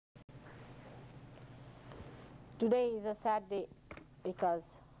Today is a sad day because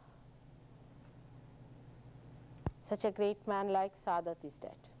such a great man like Sadat is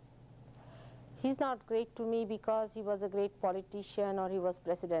dead. He's not great to me because he was a great politician or he was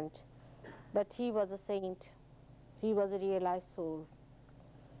president, but he was a saint. He was a realized soul.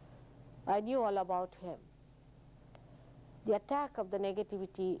 I knew all about him. The attack of the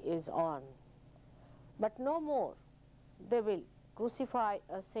negativity is on, but no more. They will crucify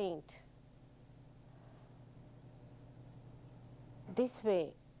a saint this way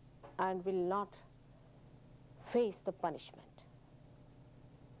and will not face the punishment.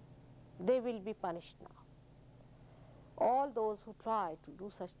 They will be punished now. All those who try to do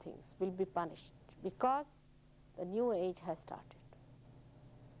such things will be punished because the new age has started.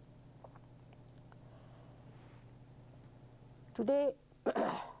 Today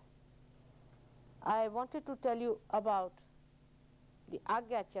I wanted to tell you about the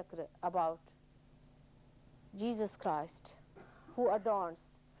Agya Chakra, about Jesus Christ, who adorns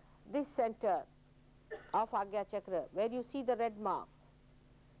this center of Agya Chakra, where you see the red mark.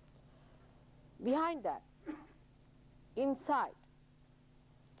 Behind that, inside,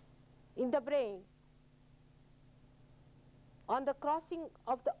 in the brain, on the crossing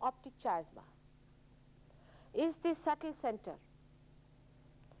of the optic chiasma, is this subtle center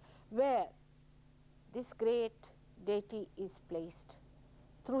where this great deity is placed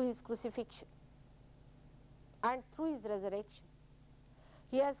through his crucifixion and through his resurrection.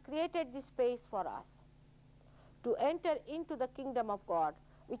 He has created this space for us to enter into the kingdom of God,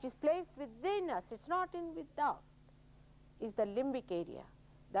 which is placed within us. It's not in without. Is the limbic area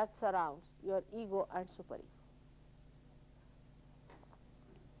that surrounds your ego and superego.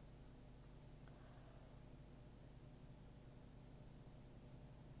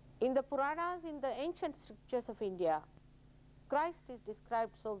 In the Puranas, in the ancient scriptures of India, Christ is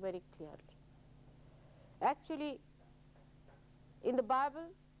described so very clearly. Actually, in the Bible,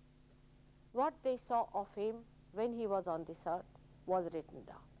 what they saw of him when he was on this earth was written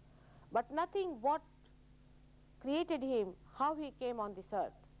down. But nothing what created him, how he came on this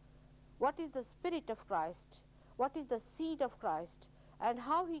earth, what is the spirit of Christ, what is the seed of Christ, and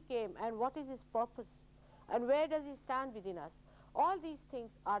how he came, and what is his purpose, and where does he stand within us. All these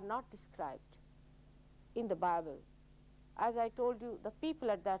things are not described in the Bible. As I told you, the people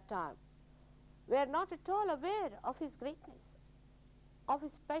at that time were not at all aware of his greatness, of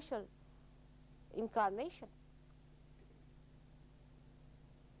his special incarnation.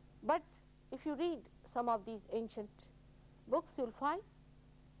 But if you read some of these ancient books, you'll find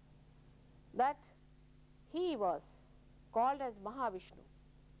that he was called as Mahavishnu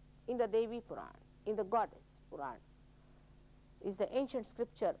in the Devi Puran, in the goddess Puran, is the ancient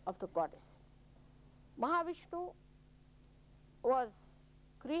scripture of the goddess. Mahavishnu was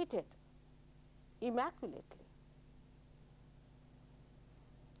created immaculately.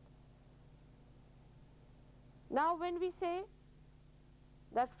 Now when we say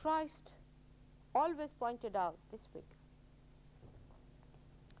that Christ always pointed out this figure,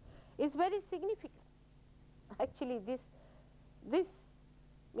 is very significant. Actually this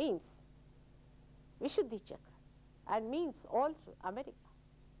means Vishuddhi Chakra and means also America.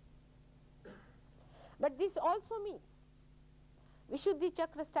 But this also means Vishuddhi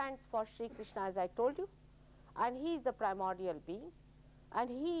Chakra stands for Shri Krishna, as I told you, and he is the primordial being, and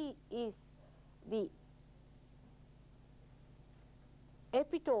he is the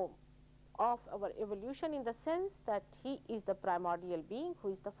epitome of our evolution in the sense that he is the primordial being who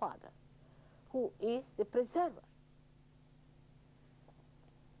is the father, who is the preserver.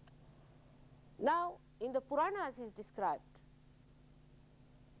 Now, in the Puranas it is described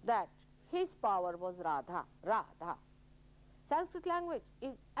that his power was Radha. Sanskrit language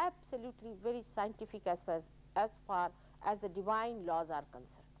is absolutely very scientific as far as the divine laws are concerned.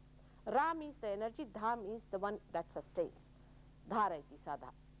 Ra means the energy, Dha means the one that sustains. Dharati Sadha,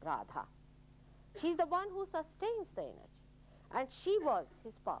 Radha. She is the one who sustains the energy, and she was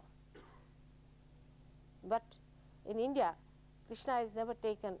his power. But in India, Krishna is never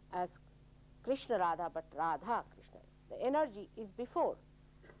taken as Krishna Radha, but Radha Krishna. The energy is before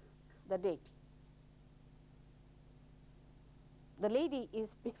the deity. The lady is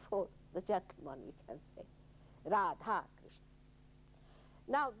before the gentleman, we can say. Radha Krishna.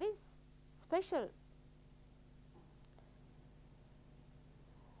 Now this special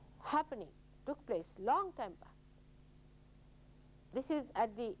happening took place long time back. This is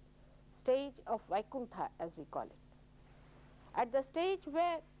at the stage of Vaikuntha, as we call it. At the stage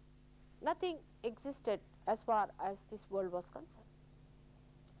where nothing existed as far as this world was concerned.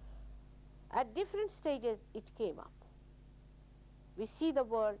 At different stages it came up. We see the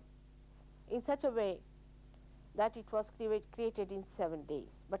world in such a way that it was created in 7 days.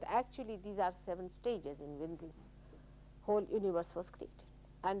 But actually these are 7 stages in when this whole universe was created.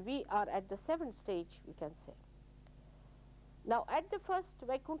 And we are at the 7th stage, we can say. Now at the first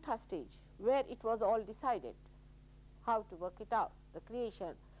Vaikuntha stage, where it was all decided how to work it out, the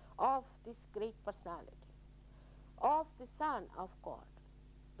creation of this great personality, of the Son of God,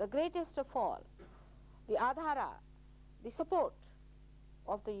 the greatest of all, the Adhara, the support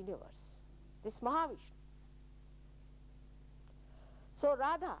of the universe, this Mahavishnu. So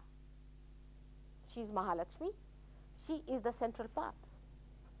Radha, she is Mahalakshmi, she is the central path.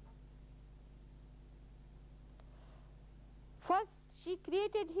 First, she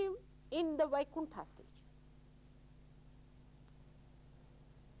created him in the Vaikuntha stage.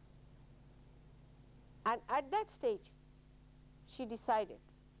 And at that stage, she decided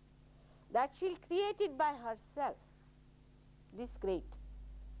that she'll create it by herself, this great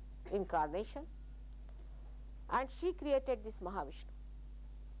incarnation, and she created this Mahavishnu.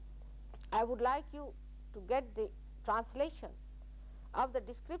 I would like you to get the translation of the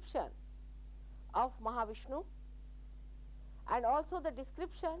description of Mahavishnu and also the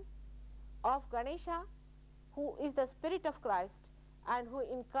description of Ganesha, who is the spirit of Christ and who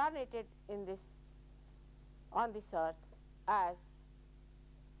incarnated in this, on this earth as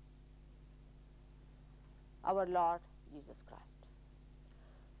our Lord Jesus Christ.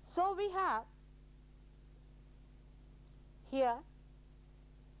 So we have here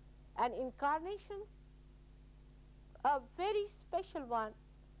an incarnation, a very special one,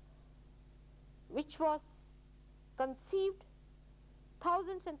 which was conceived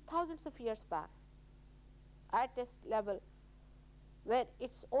thousands and thousands of years back at a level where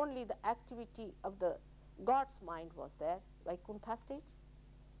it's only the activity of the God's mind was there, Vaikuntha stage,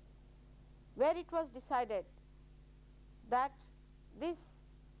 where it was decided that this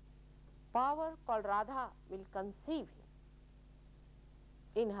power called Radha will conceive him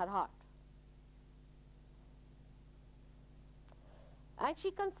in her heart. And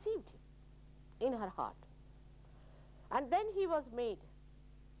she conceived him in her heart. And then he was made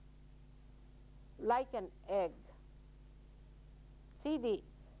like an egg. See the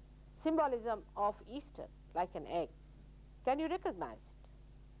symbolism of Easter, like an egg. Can you recognize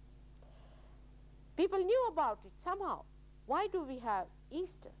it? People knew about it somehow. Why do we have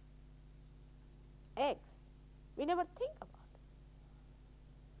Easter? Eggs. We never think about it.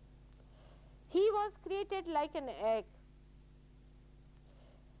 He was created like an egg,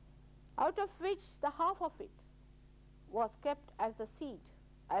 out of which the half of it was kept as the seed,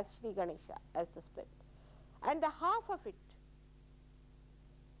 as Shri Ganesha, as the spirit, and the half of it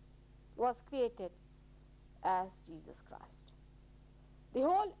was created as Jesus Christ. The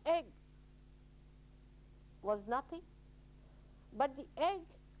whole egg was nothing but the egg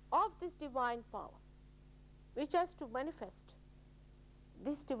of this divine power, which has to manifest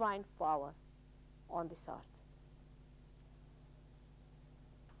this divine power on this earth.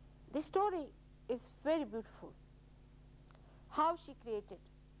 This story is very beautiful, how she created.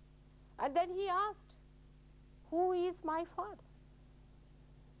 And then he asked, who is my father?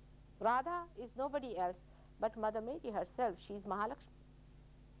 Radha is nobody else but Mother Mary herself. She is Mahalakshmi.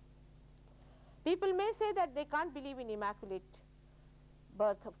 People may say that they can't believe in immaculate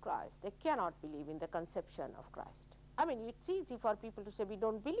birth of Christ. They cannot believe in the conception of Christ. I mean, it's easy for people to say we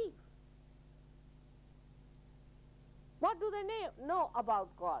don't believe. What do they know about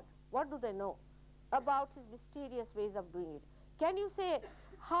God? What do they know about his mysterious ways of doing it? Can you say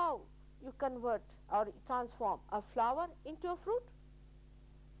how you convert or transform a flower into a fruit?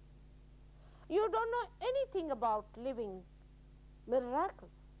 You don't know anything about living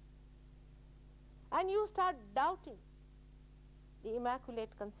miracles. And you start doubting the Immaculate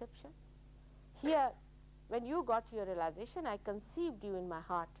Conception. Here, when you got your realization, I conceived you in my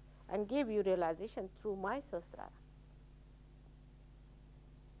heart and gave you realization through my Sahasrara.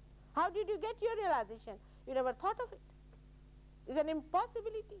 How did you get your realization? You never thought of it. It's an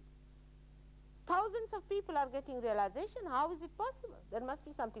impossibility. Thousands of people are getting realization. How is it possible? There must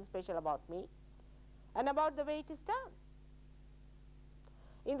be something special about me and about the way it is done.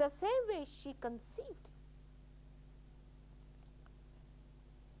 In the same way, she conceived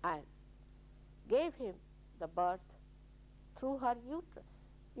and gave him the birth through her uterus.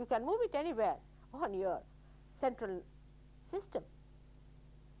 You can move it anywhere on your central system.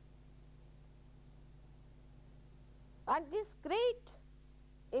 And this great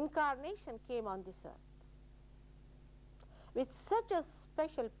incarnation came on this earth with such a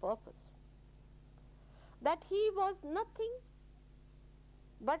special purpose that he was nothing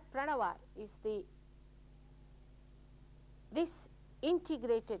but Pranava is this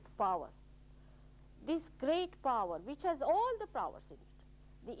integrated power this great power which has all the powers in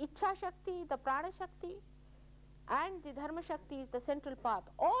it. The Ichha Shakti, the Prana Shakti and the Dharma Shakti is the central path.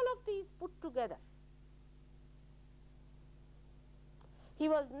 All of these put together. He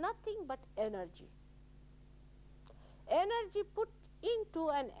was nothing but energy. Energy put into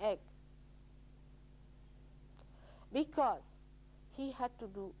an egg, because he had to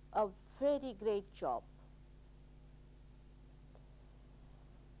do a very great job.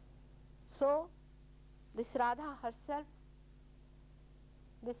 So this Radha herself,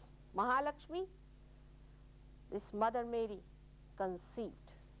 this Mahalakshmi, this Mother Mary conceived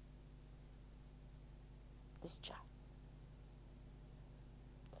this child.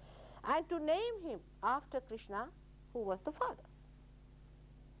 And to name him after Krishna, who was the father,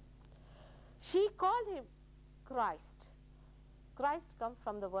 she called him Christ. Christ comes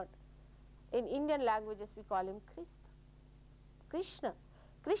from the word, in Indian languages we call him Krishna.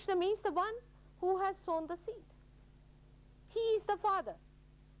 Krishna means the one who has sown the seed. He is the father.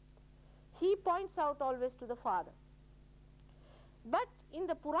 He points out always to the father. But in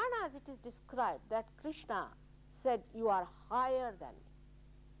the Puranas it is described that Krishna said, you are higher than me.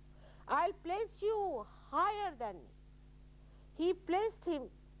 I'll place you higher than me. He placed him,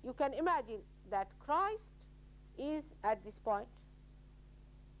 you can imagine that Christ is at this point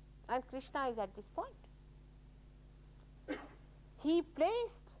and Krishna is at this point. He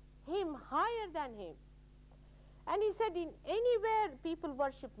placed him higher than him. And he said, in anywhere people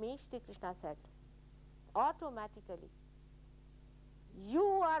worship me, Shri Krishna said, automatically, you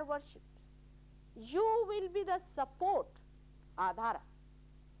are worshipped. You will be the support, adhara,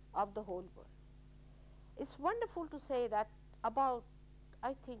 of the whole world. It's wonderful to say that about,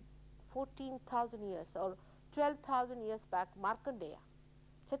 I think, 14,000 years or 12,000 years back, Markandeya,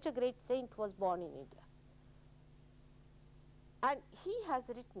 such a great saint, was born in India. And he has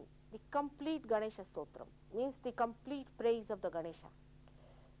written the complete Ganesha Stotram, means the complete praise of the Ganesha.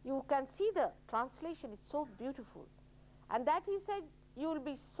 You can see the translation is so beautiful. And that he said, you will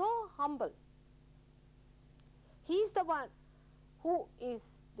be so humble. He is the one who is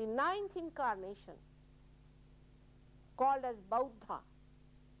the 9th incarnation, called as Bauddha,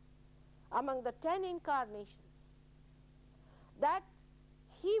 among the 10 incarnations, that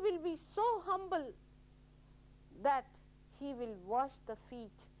he will be so humble that he will wash the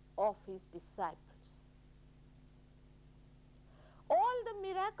feet of his disciples. All the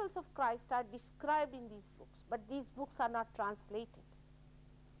miracles of Christ are described in these books, but these books are not translated.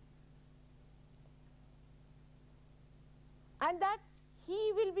 And that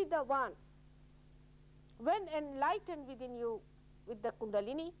he will be the one, when enlightened within you with the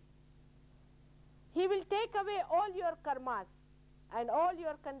Kundalini, he will take away all your karmas and all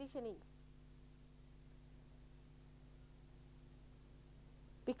your conditionings,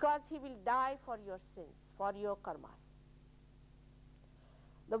 because he will die for your sins, for your karmas.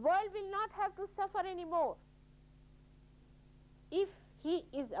 The world will not have to suffer anymore if he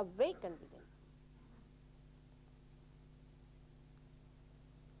is awakened within.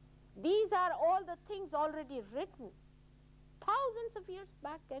 These are all the things already written thousands of years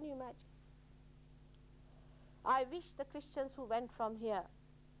back, can you imagine? I wish the Christians who went from here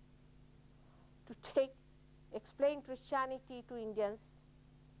to explain Christianity to Indians,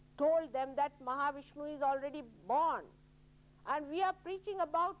 told them that Mahavishnu is already born and we are preaching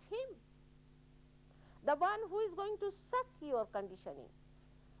about him, the one who is going to suck your conditioning,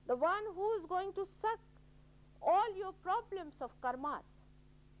 the one who is going to suck all your problems of karmas.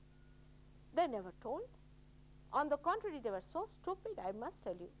 They never told. On the contrary, they were so stupid, I must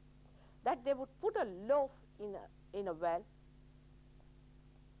tell you, that they would put a loaf in a well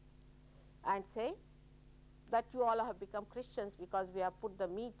and say that you all have become Christians because we have put the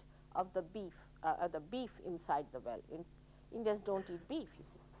meat of the beef inside the well. Indians don't eat beef, you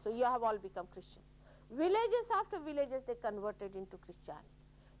see. So you have all become Christians. Villages after villages they converted into Christianity.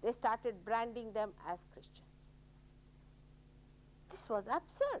 They started branding them as Christians. This was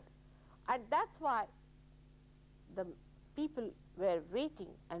absurd. And that's why the people were waiting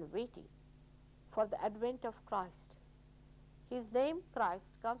and waiting for the advent of Christ. His name, Christ,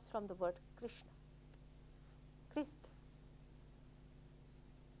 comes from the word Krishna, Christ.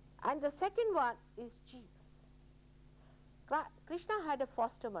 And the second one is Jesus. Krishna had a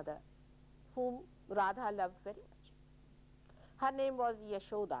foster mother whom Radha loved very much. Her name was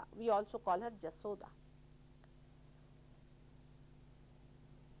Yashoda. We also call her Jasoda.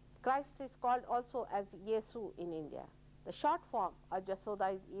 Christ is called also as Yesu in India. The short form of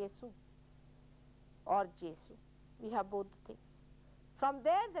Jasoda is Yesu or Jesu. We have both the things. From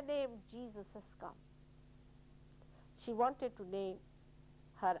there the name Jesus has come. She wanted to name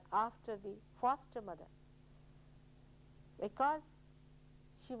her after the foster mother. Because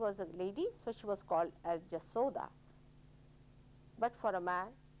she was a lady, so she was called as Jasoda. But for a man,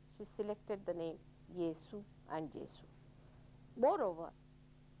 she selected the name Yesu and Jesu. Moreover,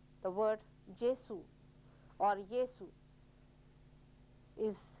 the word Jesu or Yesu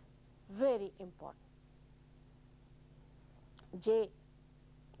is very important. J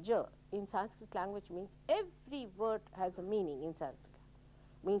in Sanskrit language means every word has a meaning in Sanskrit.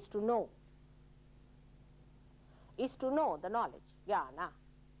 Means to know. Is to know, the knowledge. Jnana.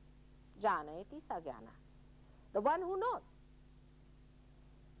 Janayati sa jnana. The one who knows.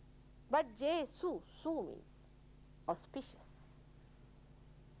 But Jesu, Su means auspicious.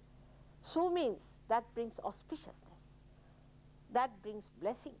 Su means that brings auspiciousness. That brings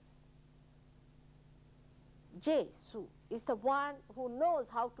blessings. Jesu is the one who knows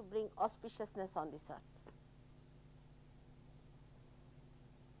how to bring auspiciousness on this earth.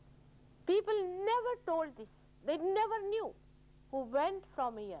 People never told this. They never knew who went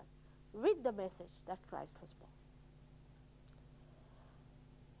from here with the message that Christ was born.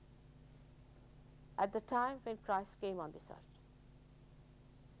 At the time when Christ came on this earth,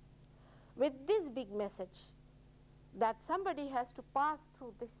 with this big message that somebody has to pass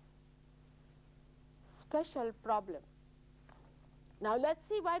through this special problem. Now let's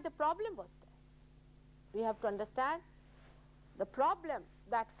see why the problem was there. We have to understand the problem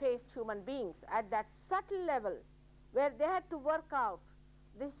that faced human beings at that subtle level where they had to work out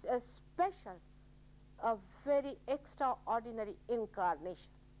this special, a very extraordinary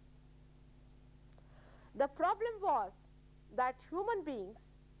incarnation. The problem was that human beings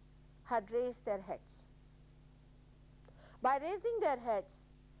had raised their heads. By raising their heads,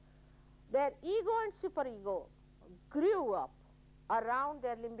 their ego and superego grew up around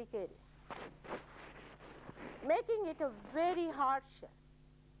their limbic area, making it a very hard shell.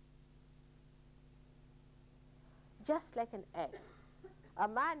 Just like an egg, a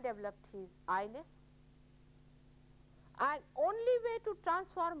man developed his I-ness, and only way to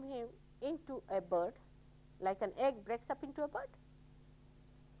transform him into a bird, like an egg breaks up into a bird,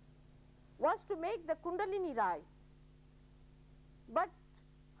 was to make the Kundalini rise. But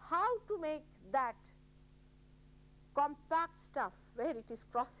how to make that compact stuff where it is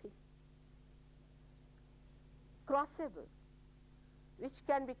crossable, which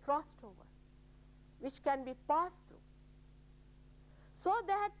can be crossed over, which can be passed through. So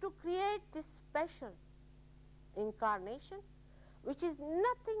they had to create this special incarnation, which is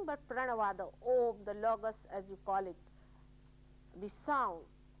nothing but Pranava, the Om, the Logos as you call it, the sound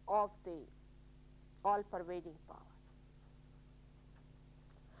of the all-pervading power.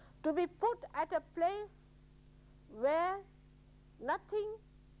 To be put at a place where nothing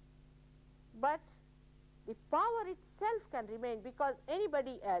but the power itself can remain, because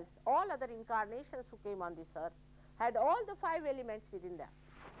anybody else, all other incarnations who came on this earth, had all the 5 elements within them.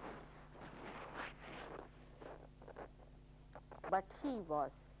 But he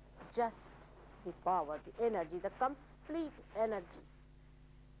was just the power, the energy, the complete energy.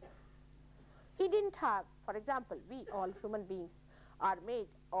 He didn't have, for example, we all human beings are made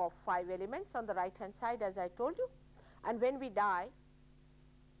of 5 elements on the right hand side, as I told you, and when we die,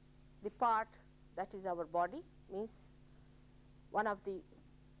 the part that is our body, means one of the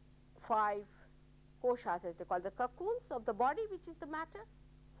 5 koshas, as they call, the cocoons of the body, which is the matter,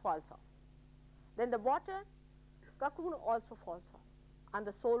 falls off. Then the water cocoon also falls off, and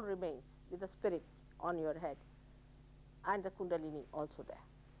the soul remains with the spirit on your head, and the Kundalini also there.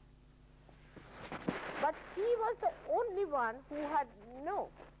 But he was the only one who had no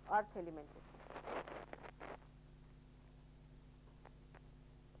earth element.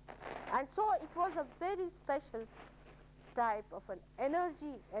 And so it was a very special type of an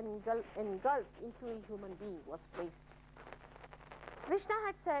energy engulfed into a human being was placed. Krishna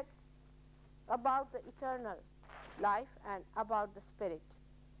had said about the eternal life and about the spirit.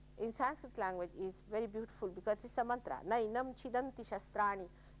 In Sanskrit language is very beautiful because it's a mantra. Nainam chidanti shastrani,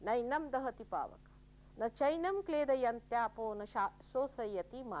 nainam dahati pavaka, na chainam kledayantyapo na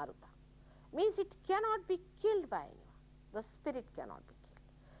sosayati maruta. Means it cannot be killed by anyone. The spirit cannot be killed.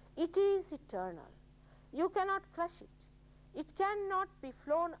 It is eternal. You cannot crush it. It cannot be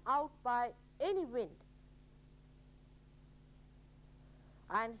flown out by any wind.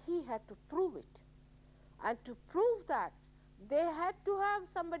 And he had to prove it. And to prove that, they had to have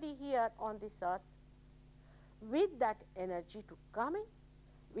somebody here on this earth with that energy to come in,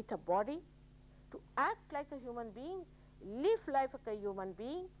 with a body, to act like a human being, live life like a human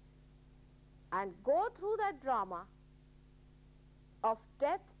being, and go through that drama of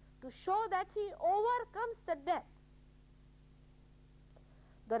death to show that he overcomes the death.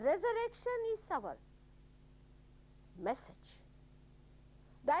 The resurrection is our message.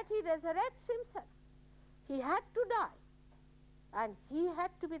 That he resurrects himself. He had to die and he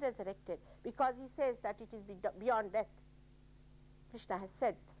had to be resurrected, because he says that it is beyond death. Krishna has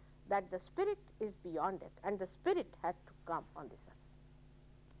said that the spirit is beyond death, and the spirit had to come on this earth.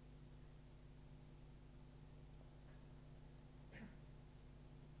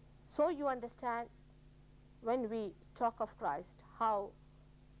 So you understand, when we talk of Christ, how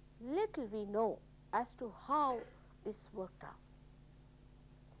little we know as to how this worked out.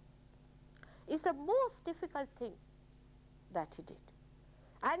 It's the most difficult thing that he did.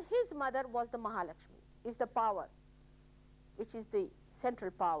 And his mother was the Mahalakshmi, is the power, which is the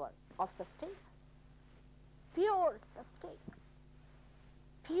central power of sustenance, pure sustenance,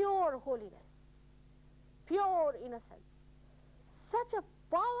 pure holiness, pure innocence. Such a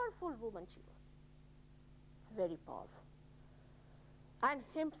powerful woman she was, very powerful. And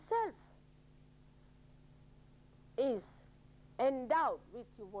himself is endowed with,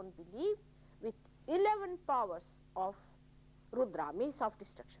 you won't believe, with 11 powers of Rudra, means of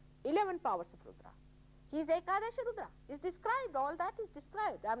destruction. 11 powers of Rudra. He is Ekadashi Rudra. It's described, all that is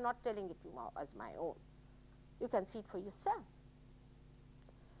described. I am not telling it to you as my own. You can see it for yourself.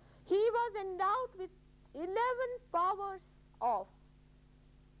 He was endowed with 11 powers of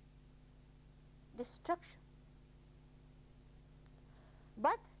destruction.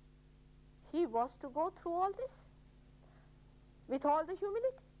 But he was to go through all this with all the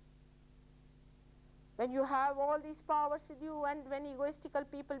humility. When you have all these powers with you, and when egoistical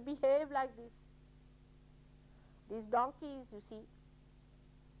people behave like this, these donkeys, you see,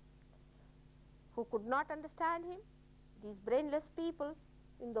 who could not understand him, these brainless people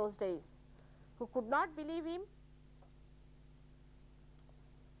in those days, who could not believe him,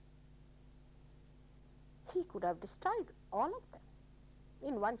 he could have destroyed all of them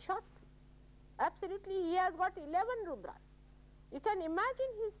in one shot. Absolutely, he has got 11 Rudras. You can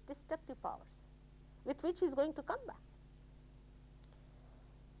imagine his destructive powers with which he is going to come back.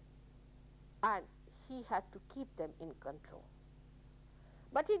 And he had to keep them in control.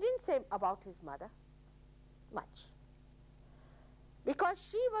 But he didn't say about his mother much, because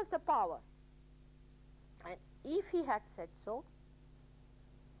she was the power. And if he had said so,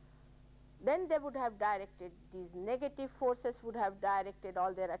 then they would have directed, these negative forces would have directed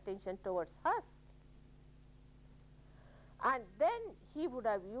all their attention towards her. And then he would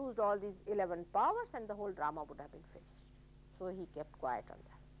have used all these 11 powers and the whole drama would have been finished. So he kept quiet on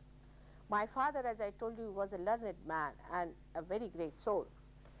that. My father, as I told you, was a learned man and a very great soul.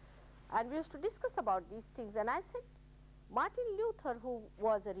 And we used to discuss about these things, and I said, Martin Luther, who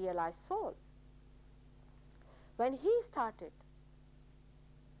was a realized soul, when he started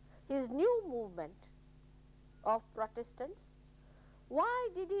his new movement of Protestants, why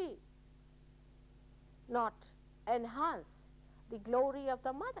did he not enhance the glory of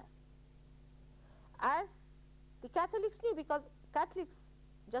the mother? As the Catholics knew, because Catholics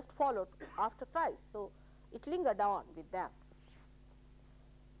just followed after Christ, so it lingered on with them.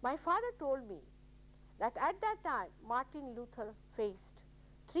 My father told me that at that time Martin Luther faced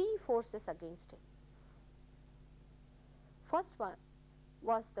 3 forces against him. First one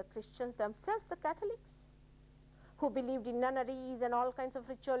was the Christians themselves, the Catholics, who believed in nunneries and all kinds of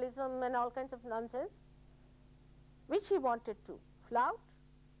ritualism and all kinds of nonsense, which he wanted to flout.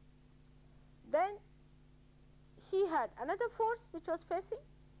 Then he had another force which was facing,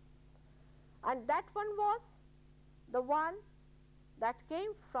 and that one was the one that came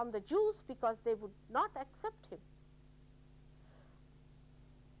from the Jews, because they would not accept him.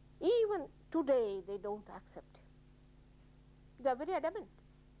 Even today they don't accept him. They are very adamant.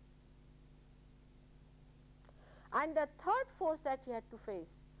 And the third force that he had to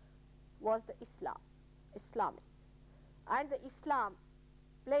face was the Islamic. And the Islam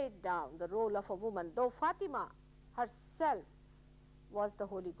played down the role of a woman, though Fatima herself was the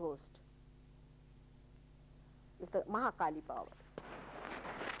Holy Ghost, is the Mahakali power,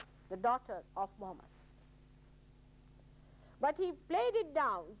 the daughter of Muhammad. But he played it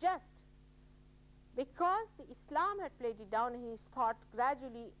down just because the Islam had played it down. He thought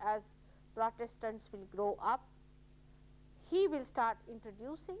gradually, as Protestants will grow up, he will start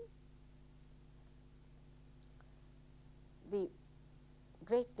introducing the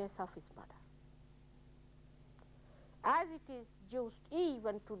greatness of his mother. As it is Jews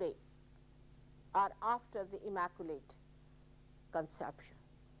even today are after the Immaculate Conception.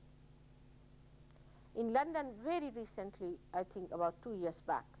 In London very recently, I think about 2 years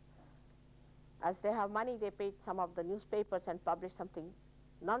back, as they have money, they paid some of the newspapers and published something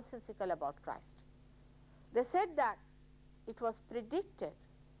nonsensical about Christ. They said that it was predicted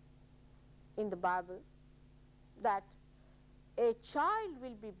in the Bible that a child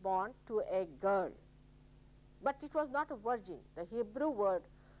will be born to a girl, but it was not a virgin. The Hebrew word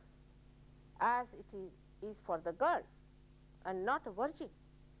as it is for the girl and not a virgin.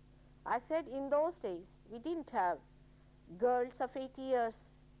 I said in those days we didn't have girls of 8 years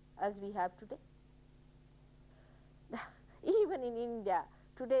as we have today. Even in India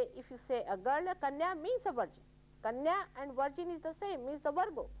today, if you say a girl, a kanya means a virgin. Kanya and virgin is the same, means the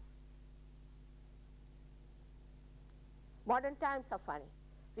Virgo. Modern times are funny.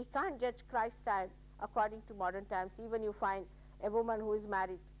 We can't judge Christ's time according to modern times. Even you find a woman who is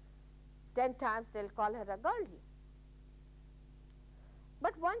married 10 times, they'll call her a girl here.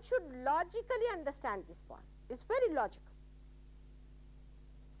 But one should logically understand this point. It's very logical.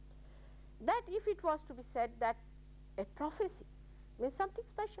 That if it was to be said that a prophecy means something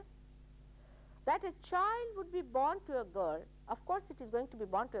special, that a child would be born to a girl, of course it is going to be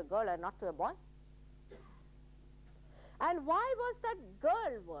born to a girl and not to a boy. And why was that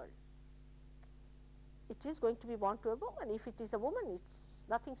girl word? It is going to be born to a woman. If it is a woman, it's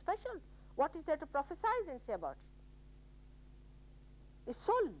nothing special. What is there to prophesy and say about it? It's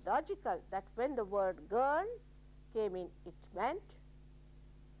so logical that when the word girl came in, it meant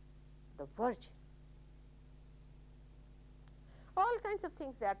the virgin. All kinds of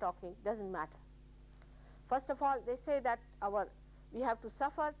things they are talking, doesn't matter. First of all, they say that we have to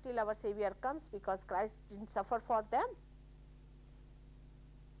suffer till our Savior comes because Christ didn't suffer for them.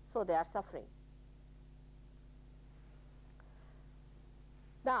 So they are suffering.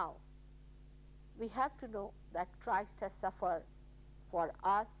 Now, we have to know that Christ has suffered for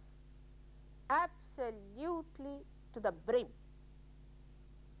us absolutely to the brim.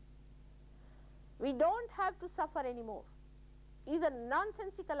 We don't have to suffer anymore. Is a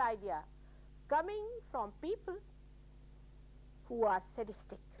nonsensical idea coming from people who are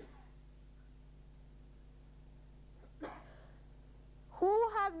sadistic, who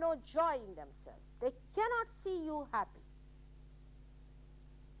have no joy in themselves. They cannot see you happy.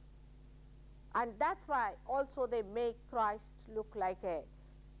 And that's why also they make Christ look like a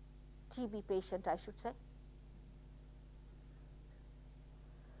TB patient, I should say.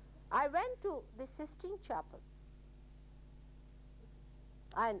 I went to the Sistine Chapel,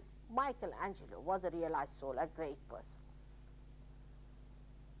 and Michelangelo was a realized soul, a great person.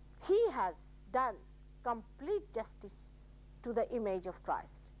 He has done complete justice to the image of Christ.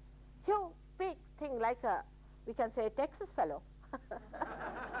 Huge, big thing like a, we can say, a Texas fellow.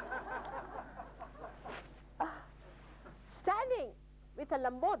 Standing with a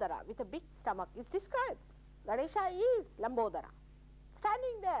Lambodara, with a big stomach, is described. Ganesha is Lambodara.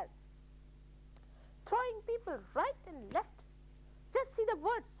 Standing there, throwing people right and left. Just see the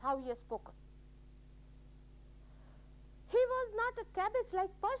words, how he has spoken. He was not a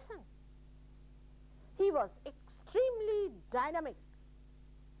cabbage-like person. He was extremely dynamic.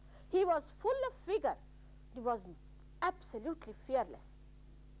 He was full of vigor. He was absolutely fearless.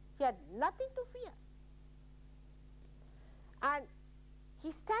 He had nothing to fear. And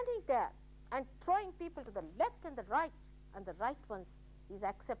he's standing there and throwing people to the left and the right right ones is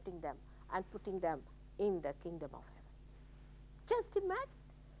accepting them and putting them in the kingdom of heaven. Just imagine.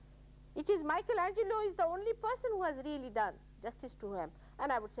 It is Michelangelo is the only person who has really done justice to him.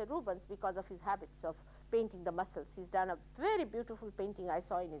 And I would say Rubens, because of his habits of painting the muscles. He's done a very beautiful painting I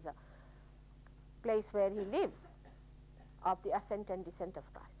saw in his place where he lives of the ascent and descent of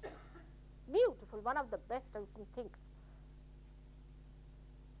Christ. Beautiful, one of the best I can think.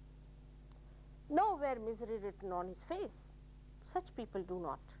 Nowhere misery written on his face. Such people do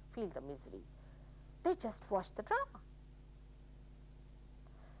not feel the misery. They just watch the drama.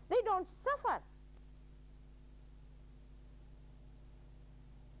 They don't suffer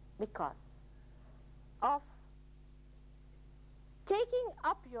because of taking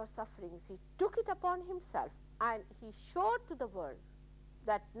up your sufferings. He took it upon himself and he showed to the world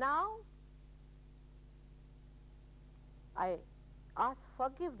that now I ask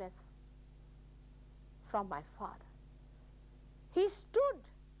forgiveness from my Father. He stood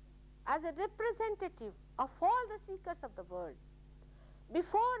as a representative of all the seekers of the world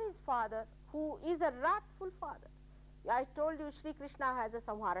before his Father, who is a wrathful Father. I told you Shri Krishna has a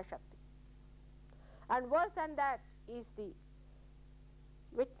Samhara Shakti. And worse than that is the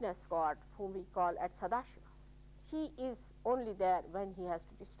witness God, whom we call at Sadashiva. He is only there when he has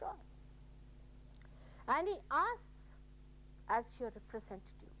to destroy. And he asks as your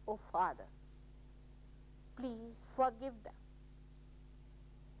representative, "Oh Father, please forgive them."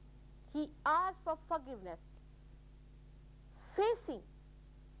 He asked for forgiveness, facing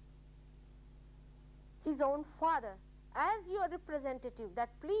his own Father as your representative that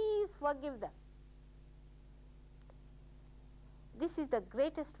please forgive them. This is the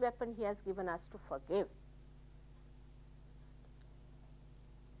greatest weapon he has given us, to forgive.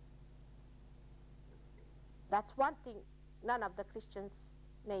 That's one thing none of the Christian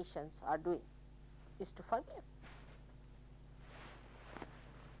nations are doing, is to forgive.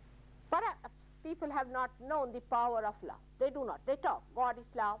 Perhaps people have not known the power of love. They do not. They talk. God is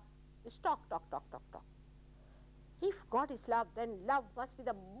love. It's talk, talk, talk, talk, talk. If God is love, then love must be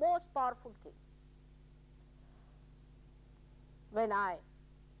the most powerful thing. When I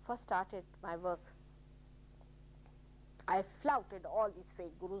first started my work, I flouted all these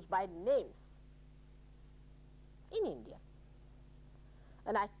fake gurus by names in India.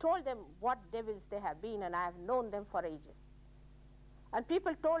 And I told them what devils they have been, and I have known them for ages. And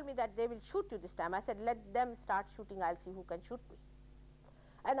people told me that they will shoot you this time. I said, let them start shooting, I'll see who can shoot me.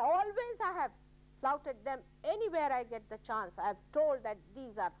 And always I have flouted them anywhere I get the chance. I have told that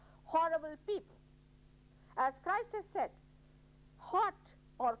these are horrible people. As Christ has said, hot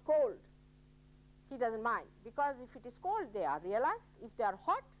or cold, he doesn't mind. Because if it is cold, they are realized. If they are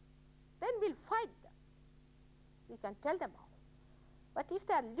hot, then we'll fight them. We can tell them all. But if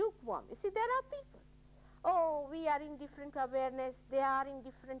they are lukewarm, you see, there are people. Oh, we are in different awareness, they are in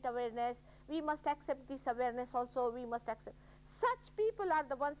different awareness, we must accept this awareness also, we must accept. Such people are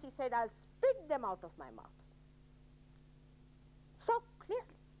the ones, he said, I'll spit them out of my mouth. So clearly.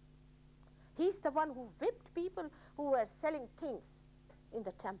 He's the one who whipped people who were selling things in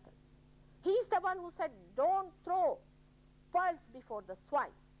the temple. He's the one who said, don't throw pearls before the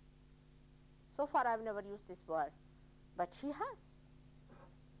swine. So far I've never used this word, but she has.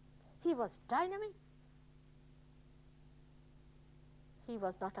 He was dynamic. He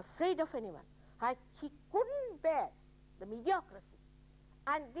was not afraid of anyone. He couldn't bear the mediocrity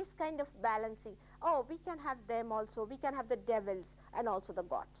and this kind of balancing. Oh, we can have them also. We can have the devils and also the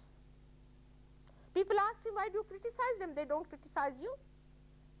gods. People asked him, why do you criticize them? They don't criticize you.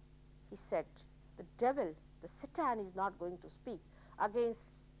 He said, the devil, the Satan, is not going to speak against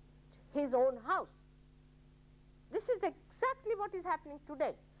his own house. This is exactly what is happening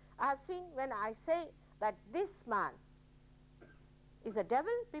today. I have seen when I say that this man is a devil,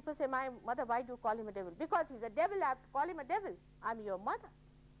 people say, my mother, why do you call him a devil? Because he's a devil, I have to call him a devil. I'm your mother.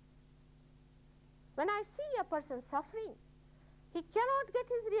 When I see a person suffering, he cannot get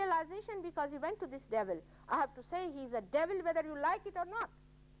his realization because he went to this devil. I have to say he's a devil whether you like it or not.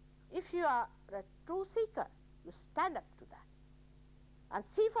 If you are a true seeker, you stand up to that. And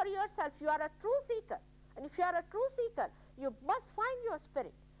see for yourself, you are a true seeker. And if you are a true seeker, you must find your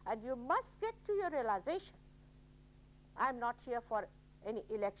spirit. And you must get to your realization. I am not here for any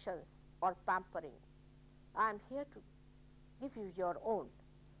elections or pampering. I am here to give you your own,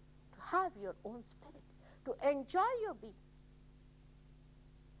 to have your own spirit, to enjoy your being.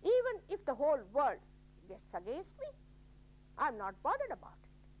 Even if the whole world gets against me, I am not bothered about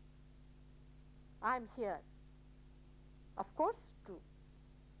it. I am here, of course, to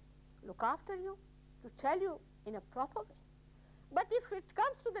look after you, to tell you in a proper way. But if it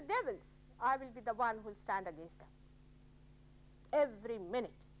comes to the devils, I will be the one who will stand against them. Every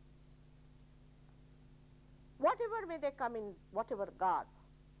minute. Whatever may they come in, whatever garb,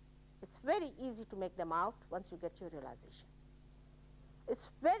 it's very easy to make them out once you get your realization. It's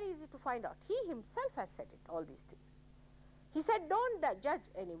very easy to find out. He himself has said it, all these things. He said, don't judge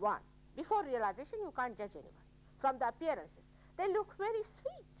anyone. Before realization, you can't judge anyone. From the appearances. They look very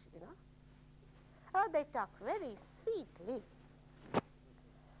sweet, you know. Oh, they talk very sweetly.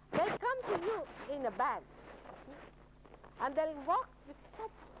 They come to you in a band, you see, and they'll walk with such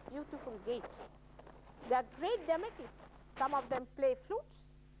beautiful gait. They are great devotees. Some of them play flutes,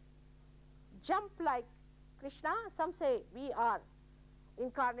 jump like Krishna. Some say we are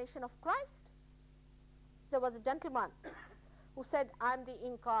incarnation of Christ. There was a gentleman who said, I am the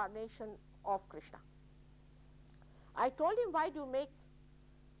incarnation of Krishna. I told him, why do you make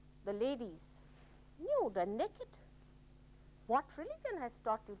the ladies nude and naked? What religion has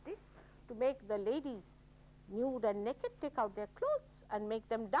taught you this? To make the ladies nude and naked, take out their clothes and make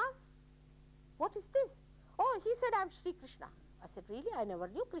them dance? What is this? Oh, he said, I am Shri Krishna. I said, really? I never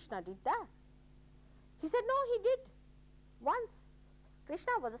knew Krishna did that. He said, no, he did. Once,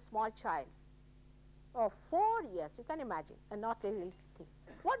 Krishna was a small child of 4 years, you can imagine, and not a little thing.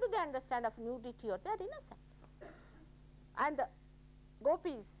 What do they understand of nudity? Or they are innocent. And the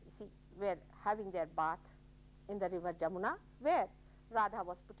gopis, you see, were having their bath in the river Jamuna, where Radha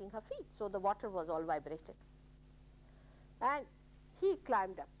was putting her feet, so the water was all vibrated. And he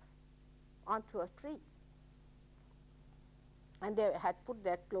climbed up onto a tree, and they had put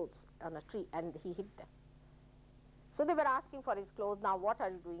their clothes on a tree, and he hid them. So they were asking for his clothes. Now what are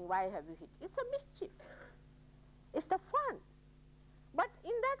you doing? Why have you hit? It's a mischief. It's the fun. But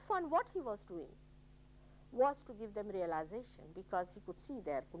in that fun, what he was doing was to give them realization, because he could see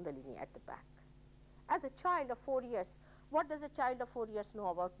their kundalini at the back. As a child of 4 years, what does a child of 4 years know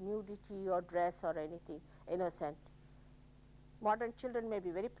about nudity or dress or anything innocent? Modern children may be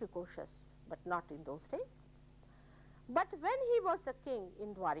very precocious, but not in those days. But when he was the king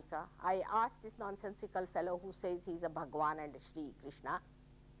in Dwarika, I asked this nonsensical fellow who says he's a Bhagwan and a Shri, Krishna.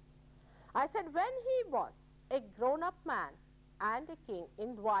 I said, when he was a grown-up man and a king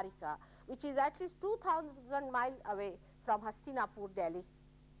in Dwarika, which is at least 2,000 miles away from Hastinapur, Delhi,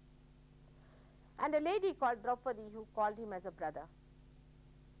 and a lady called Draupadi, who called him as a brother,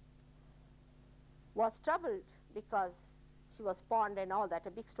 was troubled because she was pawned and all that,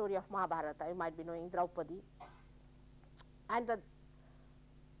 a big story of Mahabharata, you might be knowing Draupadi. And the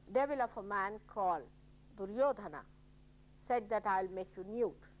devil of a man called Duryodhana said that I'll make you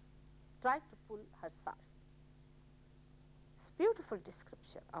nude. Tried to pull her sari. It's a beautiful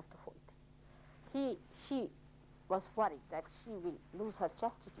description of the whole thing. She was worried that she will lose her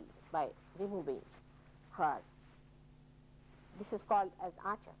chastity by removing her. This is called as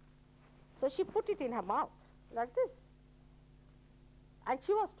achar. So she put it in her mouth like this. And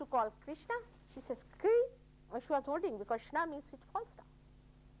she was to call Krishna. She says, Kri. She was holding, because Shna means it falls down.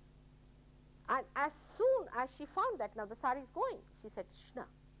 And as soon as she found that now the sari is going, she said Shna.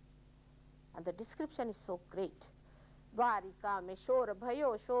 And the description is so great. Dwarika me shora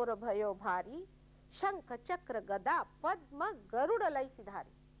bhayo bhari, Shankha chakra gada padma garuda lai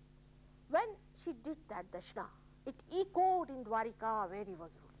sidhari. When she did that, the Shna, it echoed in Dwarika where he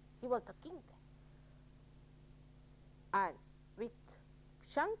was ruling. He was the king there. And with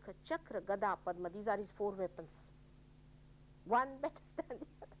Shankha, Chakra, Gada, Padma, these are his 4 weapons. One better than the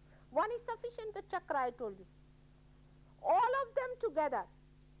other. One is sufficient, the Chakra I told you. All of them together.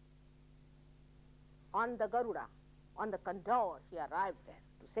 On the Garuda, on the Condor, he arrived there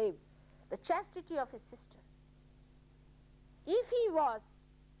to save the chastity of his sister. If he was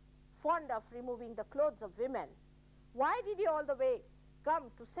fond of removing the clothes of women, why did he all the way come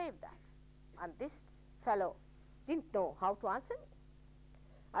to save that? And this fellow didn't know how to answer me.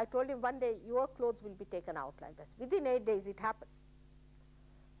 I told him, one day your clothes will be taken out like this. Within 8 days it happened.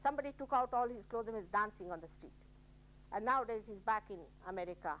 Somebody took out all his clothes and was dancing on the street. And nowadays he's back in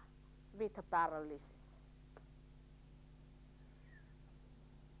America with a paralysis.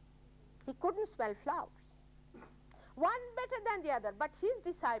 He couldn't smell flowers. One better than the other. But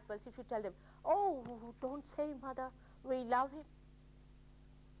his disciples, if you tell them, oh, don't say, mother, we love him.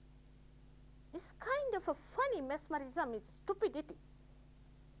 It's kind of a funny mesmerism, it's stupidity.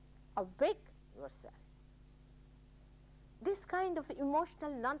 Awake yourself. This kind of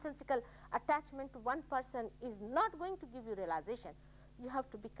emotional, nonsensical attachment to one person is not going to give you realization. You have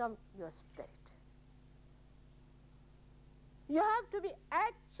to become your spirit. You have to be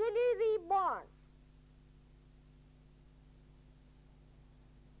actually reborn.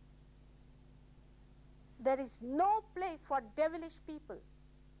 There is no place for devilish people.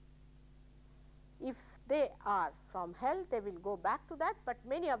 If they are from hell, they will go back to that, but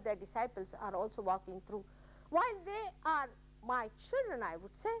many of their disciples are also walking through. While they are my children, I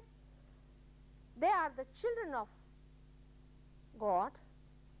would say, they are the children of God.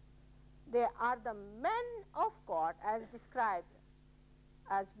 They are the men of God as described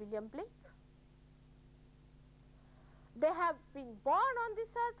as William Blake. They have been born on this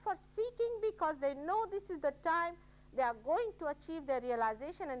earth for seeking, because they know this is the time they are going to achieve their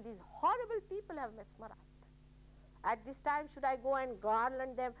realization, and these horrible people have mesmerized. At this time, should I go and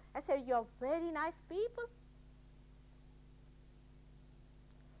garland them and say, you are very nice people?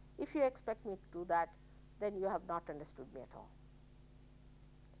 If you expect me to do that, then you have not understood me at all.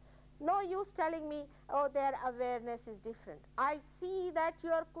 No use telling me, oh, their awareness is different. I see that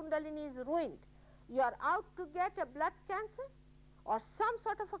your kundalini is ruined. You are out to get a blood cancer or some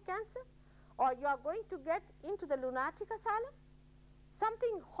sort of a cancer, or you are going to get into the lunatic asylum.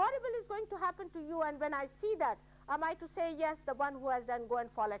 Something horrible is going to happen to you, and when I see that, am I to say, yes, the one who has done, go and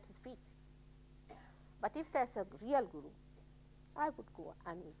fall at his feet? But if there's a real guru, I would go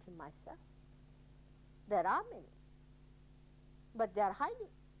and meet him myself. There are many, but they are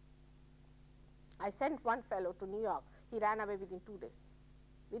hiding. I sent one fellow to New York. He ran away within 2 days.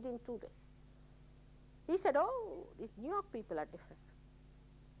 Within 2 days. He said, oh, these New York people are different.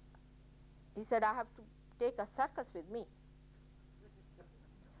 He said, I have to take a circus with me.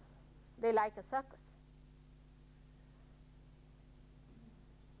 They like a circus.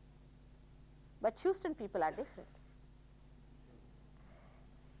 But Houston people are different.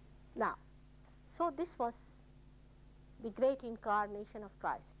 Now, so this was the great incarnation of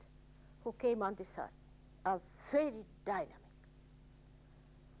Christ who came on this earth, are very dynamic.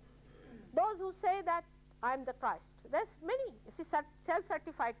 Those who say that I am the Christ, there's many, you see,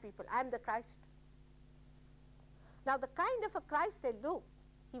 self-certified people, I am the Christ. Now the kind of a Christ they do,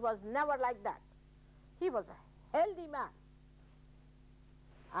 he was never like that. He was a healthy man.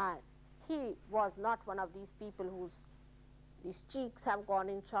 And he was not one of these people these cheeks have gone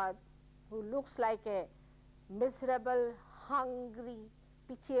inside, who looks like a miserable, hungry,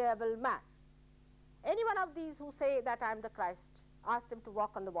 pitiable man. Any one of these who say that I am the Christ, ask them to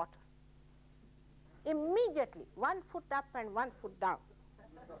walk on the water. Immediately, 1 foot up and 1 foot down.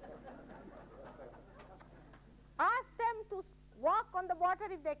 Ask them to walk on the water.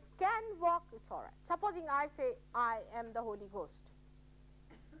 If they can walk, it's all right. Supposing I say, I am the Holy Ghost.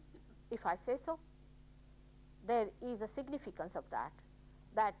 If I say so, there is a significance of that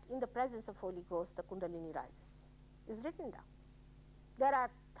in the presence of Holy Ghost, the Kundalini rises. It's written down. There are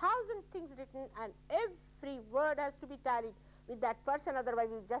 1,000 things written, and every word has to be tallied with that person, otherwise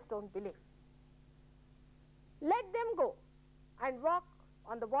you just don't believe. Let them go and walk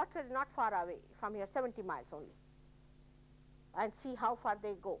on the water not far away from here, 70 miles only, and see how far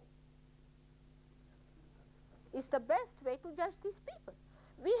they go. It's the best way to judge these people.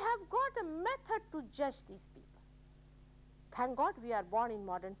 We have got a method to judge these people. Thank God we are born in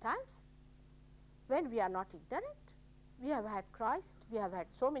modern times when we are not ignorant. We have had Christ, we have had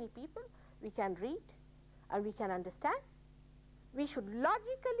so many people, we can read and we can understand. We should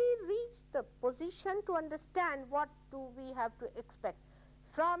logically reach the position to understand what do we have to expect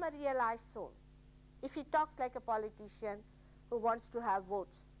from a realized soul. If he talks like a politician who wants to have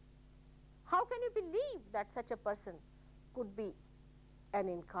votes, how can you believe that such a person could be an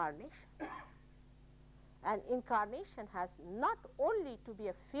incarnation? An incarnation has not only to be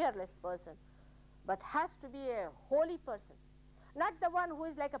a fearless person, but has to be a holy person, not the one who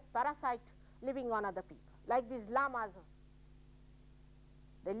is like a parasite living on other people, like these lamas.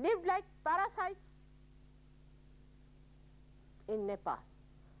 They lived like parasites in Nepal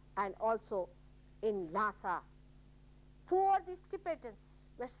and also in Lhasa. Poor these Tibetans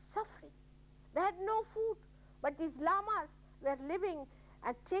were suffering. They had no food, but these lamas were living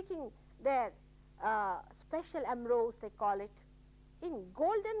and taking their special amrose, they call it, in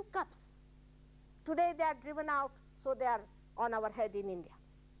golden cups. Today they are driven out, so they are on our head in India.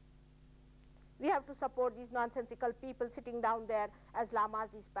 We have to support these nonsensical people sitting down there as lamas,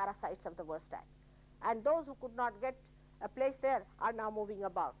 these parasites of the worst type. And those who could not get a place there are now moving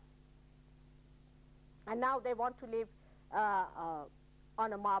about. And now they want to live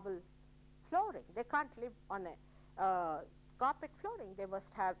on a marble flooring. They can't live on a carpet flooring. They must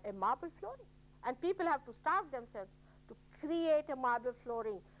have a marble flooring. And people have to starve themselves to create a marble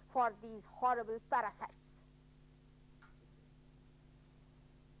flooring for these horrible parasites.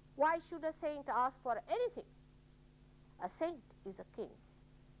 Why should a saint ask for anything? A saint is a king.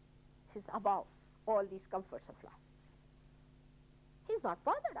 He's above all these comforts of life. He's not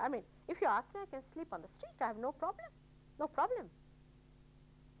bothered. I mean, if you ask me, I can sleep on the street. I have no problem. No problem.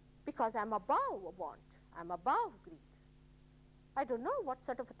 Because I'm above want. I'm above greed. I don't know what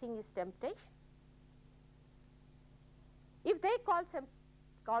sort of a thing is temptation. If they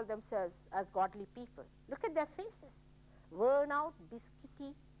call themselves as godly people, look at their faces. Worn out,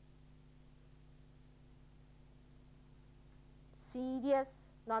 biscuity, serious,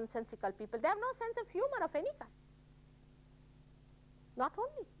 nonsensical people. They have no sense of humor of any kind. Not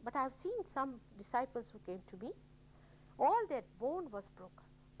only, but I have seen some disciples who came to me. All their bone was broken.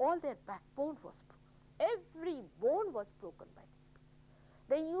 All their backbone was broken. Every bone was broken by these people.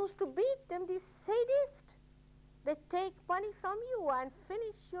 They used to beat them, these sadists. They take money from you and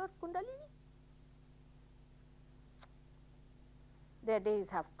finish your Kundalini. Their days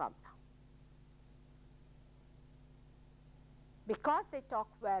have come now. Because they talk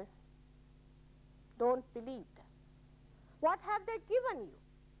well, don't believe them. What have they given you?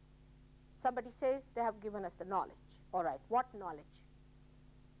 Somebody says they have given us the knowledge. All right, what knowledge?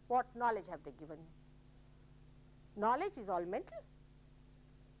 What knowledge have they given you? Knowledge is all mental.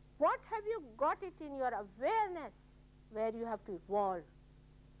 What have you got it in your awareness where you have to evolve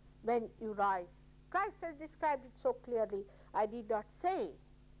when you rise? Christ has described it so clearly, I need not say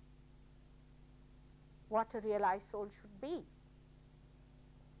what a realized soul should be.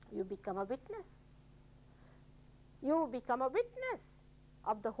 You become a witness. You become a witness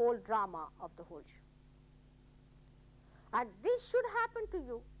of the whole drama of the whole show. And this should happen to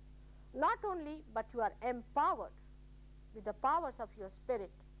you, not only, but you are empowered with the powers of your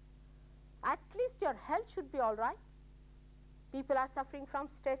spirit. At least your health should be all right. People are suffering from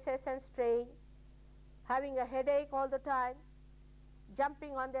stresses and strain, having a headache all the time,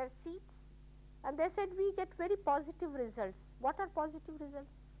 jumping on their seats. And they said, we get very positive results. What are positive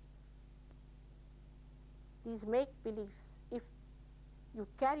results? These make-believes, if you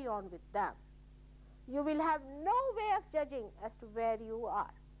carry on with them, you will have no way of judging as to where you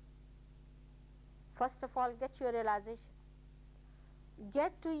are. First of all, get your realization.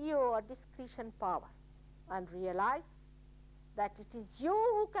 Get to your discretion power and realize that it is you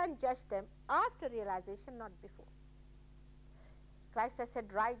who can judge them after realization, not before. Christ has said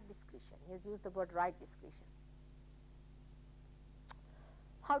right discretion. He has used the word right discretion.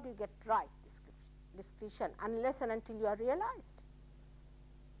 How do you get right discretion unless and until you are realized?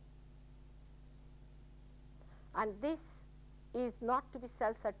 And this is not to be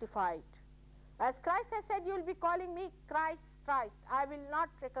self-certified. As Christ has said, you will be calling me Christ, Christ. I will not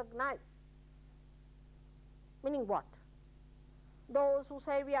recognize. Meaning what? Those who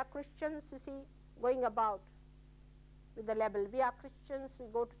say we are Christians, you see, going about with the label, we are Christians, we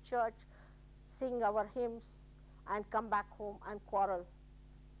go to church, sing our hymns, and come back home and quarrel,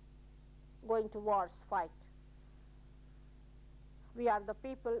 going to wars, fight. We are the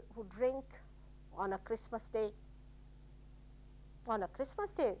people who drink on a Christmas day. On a Christmas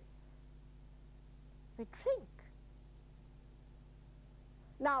day, we drink.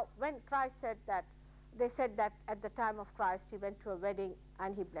 Now, when Christ said that, they said that at the time of Christ, he went to a wedding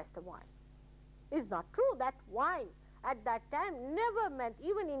and he blessed the wine. It's not true. That wine at that time never meant,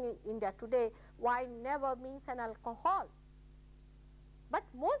 even in India today, wine never means an alcohol. But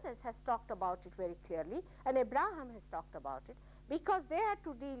Moses has talked about it very clearly, and Abraham has talked about it, because they had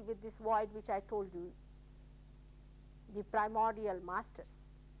to deal with this void which I told you, the primordial masters.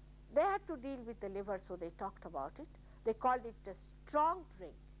 They had to deal with the liver, so they talked about it. They called it a strong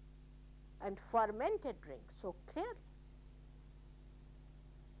drink and fermented drink so clearly.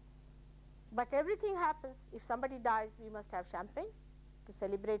 But everything happens. If somebody dies, we must have champagne to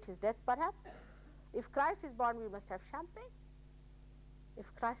celebrate his death perhaps. If Christ is born, we must have champagne. If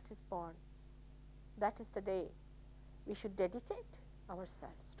Christ is born, that is the day we should dedicate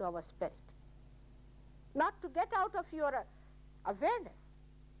ourselves to our spirit. Not to get out of your awareness.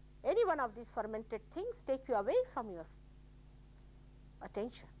 Any one of these fermented things take you away from your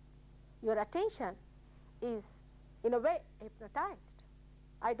attention. Your attention is, in a way, hypnotized.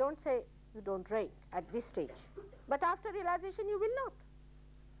 I don't say you don't drink at this stage, but after realization you will not.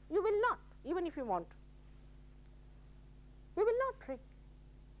 You will not, even if you want to. You will not drink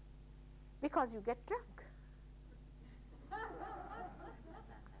because you get drunk.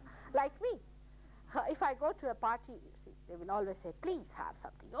 Like me. If I go to a party, you see, they will always say, please have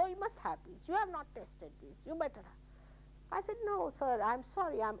something. Oh, you must have this. You have not tested this. You better have. I said, no, sir, I'm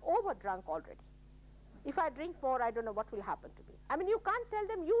sorry. I'm over-drunk already. If I drink more, I don't know what will happen to me. I mean, you can't tell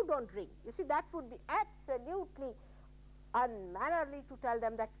them you don't drink. You see, that would be absolutely unmannerly to tell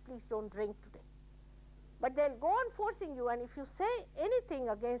them that please don't drink today. But they'll go on forcing you, and if you say anything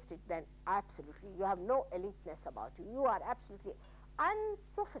against it, then absolutely, you have no eliteness about you. You are absolutely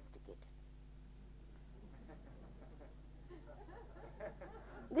unsophisticated.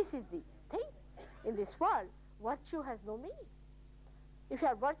 This is the thing. In this world, virtue has no meaning. If you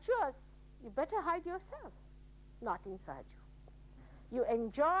are virtuous, you better hide yourself, not inside you. You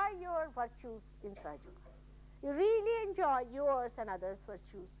enjoy your virtues inside you. You really enjoy yours and others'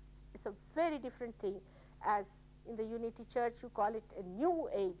 virtues. It's a very different thing. As in the Unity Church, you call it a new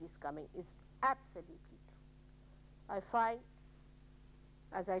age is coming. It's absolutely true. I find,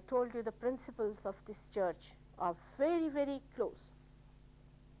 as I told you, the principles of this church are very, very close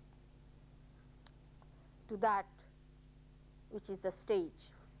to that which is the stage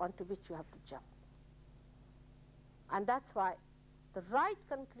onto which you have to jump. And that's why the right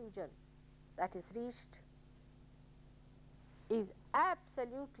conclusion that is reached is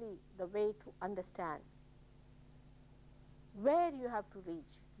absolutely the way to understand where you have to reach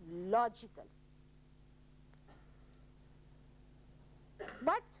logically.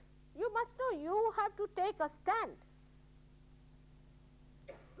 But you must know you have to take a stand.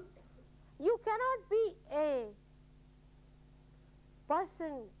 You cannot be a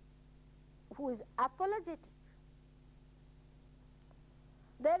person who is apologetic.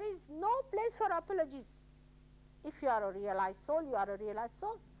 There is no place for apologies. If you are a realized soul, you are a realized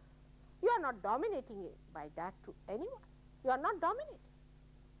soul. You are not dominating it by that to anyone. You are not dominating.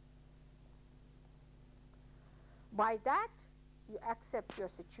 By that, you accept your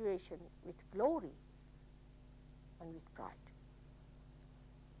situation with glory and with pride.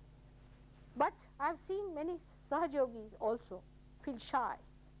 But I have seen many Sahajogis also feel shy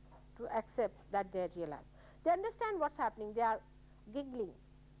to accept that they are realized. They understand what's happening. They are giggling.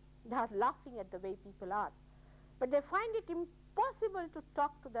 They are laughing at the way people are. But they find it impossible to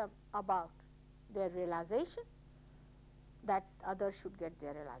talk to them about their realization, that others should get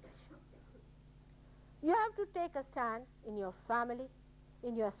their realization. You have to take a stand in your family,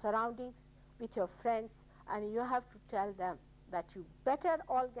 in your surroundings, with your friends, and you have to tell them that you better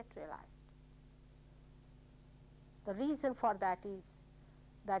all get realized. The reason for that is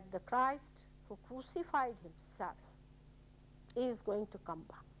that the Christ who crucified himself is going to come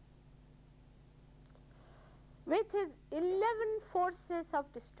back with his 11 forces of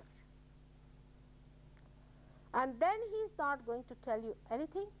destruction. And then he is not going to tell you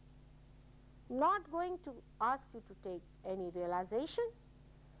anything, not going to ask you to take any realization,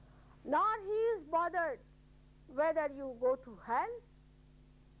 nor he is bothered whether you go to hell.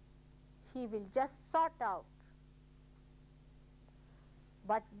 He will just sort out.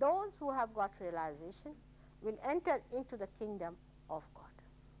 But those who have got realization will enter into the kingdom of God.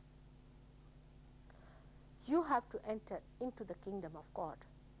 You have to enter into the kingdom of God.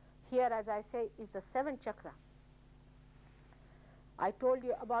 Here, as I say, is the 7th chakra. I told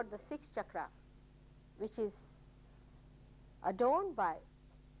you about the 6th chakra, which is adorned by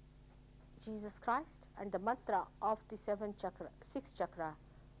Jesus Christ, and the mantra of the 6th chakra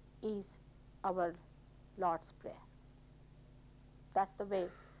is our Lord's Prayer. That's the way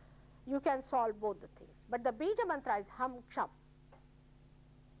you can solve both the things. But the Bija mantra is Ham Ksham.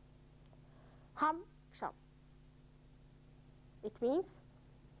 Ham Ksham. It means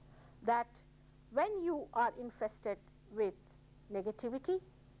that when you are infested with negativity,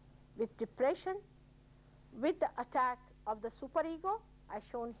 with depression, with the attack of the superego, as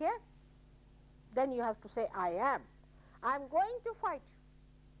shown here, then you have to say, I am. I am going to fight you.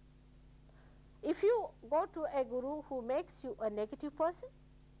 If you go to a guru who makes you a negative person,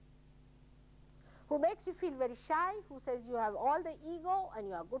 who makes you feel very shy, who says you have all the ego and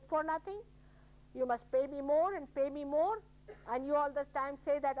you are good for nothing, you must pay me more and pay me more, and you all the time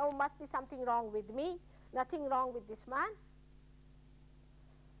say that, oh, must be something wrong with me, nothing wrong with this man.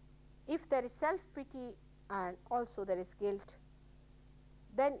 If there is self-pity and also there is guilt,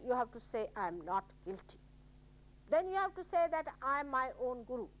 then you have to say, I am not guilty. Then you have to say that I am my own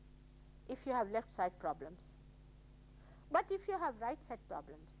guru, if you have left side problems. But if you have right side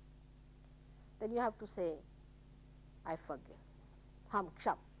problems, then you have to say, I forgive. Ham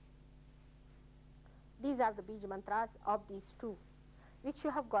Ksham. These are the Bija mantras of these two, which you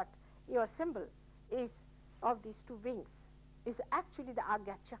have got. Your symbol is of these two wings, is actually the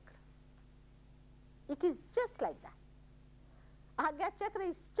Agya Chakra. It is just like that. Agya Chakra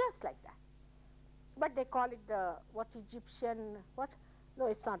is just like that. But they call it the, what, Egyptian, what? No,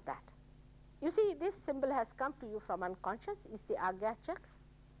 it's not that. You see, this symbol has come to you from unconscious, is the Agya Chakra.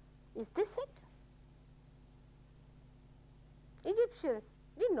 Is this it? Egyptians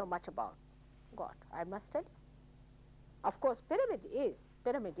didn't know much about God, I must tell you. Of course, pyramid is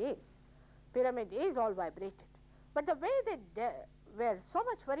all vibrated. But the way they were so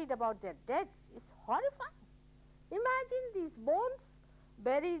much worried about their dead is horrifying. Imagine these bones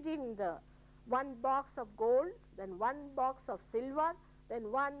buried in the one box of gold, then one box of silver,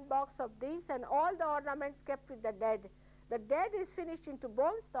 then one box of this, and all the ornaments kept with the dead. The dead is finished into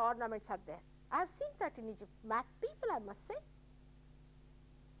bones, the ornaments are there. I have seen that in Egypt. Mad people, I must say.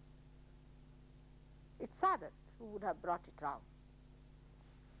 It's Sahaja who would have brought it round.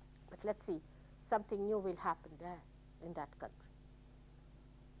 But let's see, something new will happen there in that country.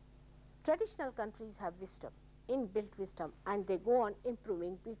 Traditional countries have wisdom, inbuilt wisdom, and they go on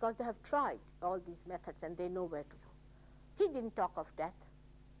improving because they have tried all these methods and they know where to go. He didn't talk of death.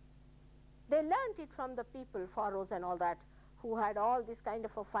 They learned it from the people, pharaohs and all that, who had all this kind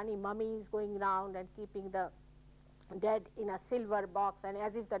of a funny mummies going around and keeping the dead in a silver box, and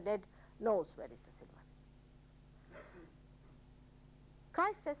as if the dead knows where is the silver.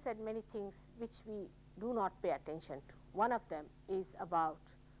 Christ has said many things which we do not pay attention to. One of them is about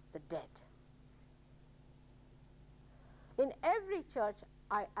the dead. In every church,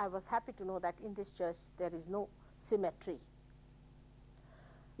 I was happy to know that in this church there is no cemetery.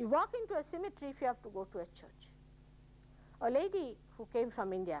 You walk into a cemetery if you have to go to a church. A lady who came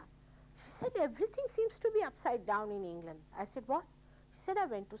from India, she said, everything seems to be upside down in England. I said, what? She said, I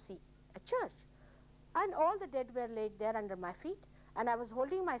went to see a church, and all the dead were laid there under my feet, and I was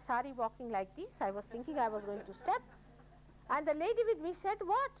holding my sari walking like this. I was thinking I was going to step, and the lady with me said,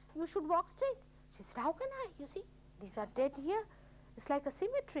 what? You should walk straight. She said, how can I? You see, these are dead here. It's like a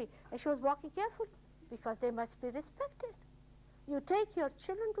cemetery. And she was walking carefully because they must be respected. You take your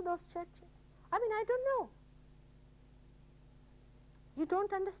children to those churches. I mean, I don't know. You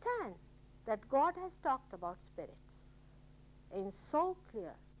don't understand that God has talked about spirits in so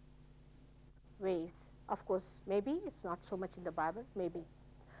clear ways. Of course, maybe it's not so much in the Bible, maybe.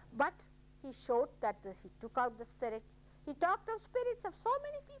 But he showed that he took out the spirits. He talked of spirits of so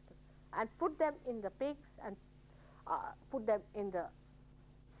many people and put them in the pigs and put them in the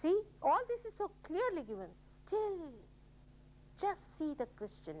sea. All this is so clearly given. Still, just see the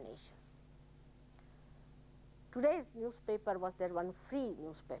Christian nations. Today's newspaper was their one free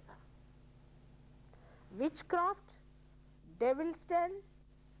newspaper. Witchcraft, devil's den,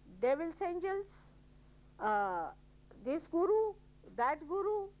 devil's angels, this guru, that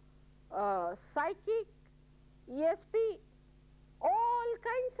guru, psychic, ESP, all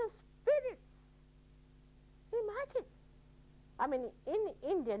kinds of spirits. Imagine. I mean, in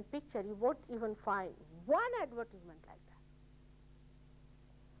Indian picture, you won't even find one advertisement like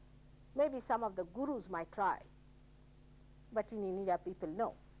that. Maybe some of the gurus might try, but in India, people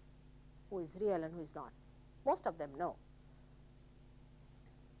know who is real and who is not. Most of them know.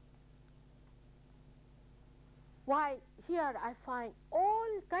 Why, here I find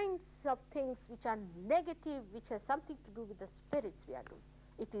all kinds of things which are negative, which have something to do with the spirits we are doing.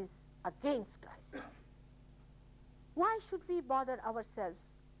 It is against Christ. Why should we bother ourselves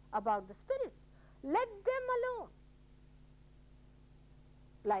about the spirits? Let them alone.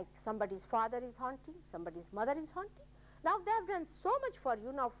 Like somebody's father is haunting, somebody's mother is haunting. Now they have done so much for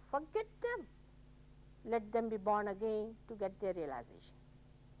you, now forget them. Let them be born again to get their realization.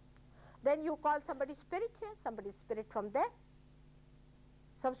 Then you call somebody spirit here, somebody spirit from there.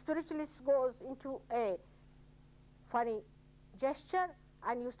 Some spiritualist goes into a funny gesture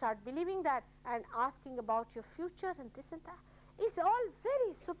and you start believing that and asking about your future and this and that. It's all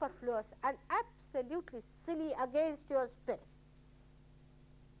very superfluous and absolutely silly against your spirit.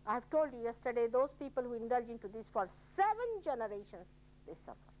 I have told you yesterday, those people who indulge into this for 7 generations, they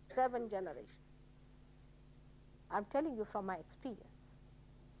suffer. 7 generations. I'm telling you from my experience.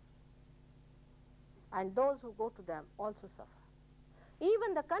 And those who go to them also suffer.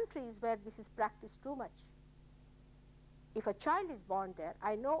 Even the countries where this is practiced too much. If a child is born there,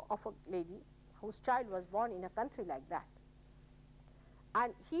 I know of a lady whose child was born in a country like that.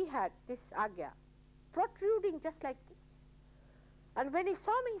 And he had this agya protruding just like this. And when he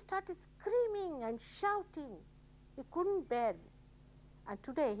saw me, he started screaming and shouting. He couldn't bear me. And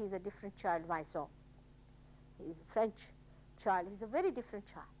today he's a different child, my son. He's a French child. He's a very different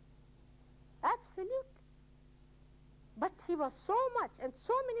child. Absolutely. But he was so much and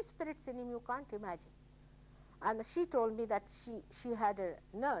so many spirits in him you can't imagine. And she told me that she had a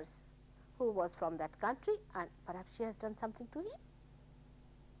nurse who was from that country and perhaps she has done something to him.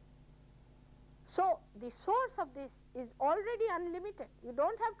 So the source of this is already unlimited. You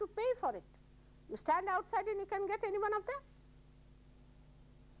don't have to pay for it. You stand outside and you can get any one of them.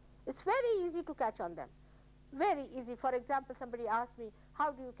 It's very easy to catch on them. Very easy. For example, somebody asked me,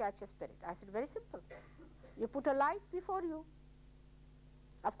 how do you catch a spirit? I said, very simple. You put a light before you.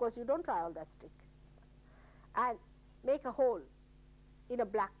 Of course, you don't try all that stick. And make a hole in a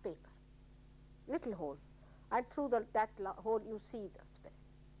black paper. Little hole. And through that hole, you see the spirit.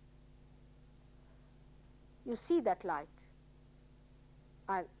 You see that light.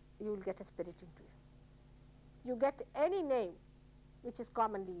 And you will get a spirit into you. You get any name which is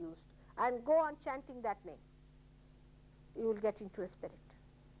commonly used and go on chanting that name. You will get into a spirit.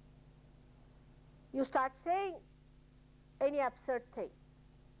 You start saying any absurd thing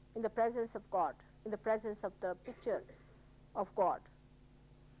in the presence of God, in the presence of the picture of God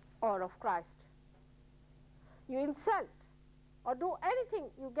or of Christ. You insult or do anything,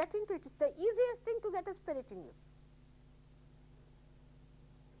 you get into it. It's the easiest thing to get a spirit in you.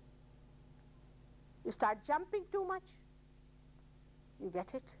 You start jumping too much, you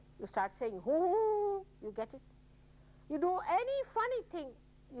get it. You start saying, hoo, you get it. You do any funny thing,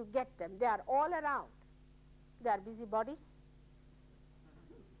 you get them. They are all around. They are busybodies.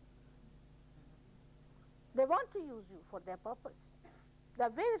 They want to use you for their purpose. They are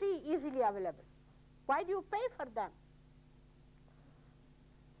very easily available. Why do you pay for them?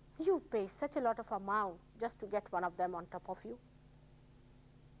 You pay such a lot of amount just to get one of them on top of you.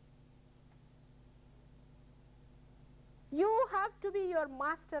 You have to be your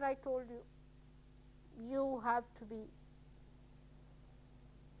master, I told you. You have to be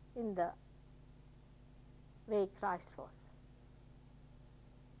in the way Christ was.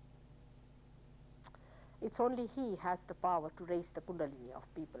 It's only He has the power to raise the Kundalini of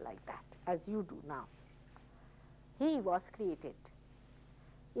people like that, as you do now. He was created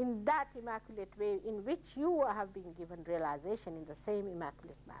in that immaculate way in which you have been given realization in the same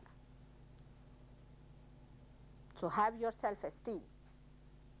immaculate manner. So have your self-esteem.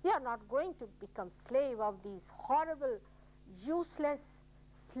 You are not going to become slave of these horrible, useless,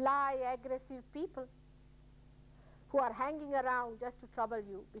 sly, aggressive people who are hanging around just to trouble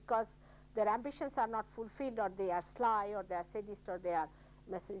you because their ambitions are not fulfilled, or they are sly, or they are sadist, or they are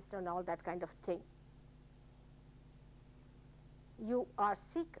masochist, and all that kind of thing. You are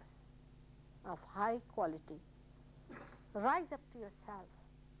seekers of high quality. Rise up to yourself.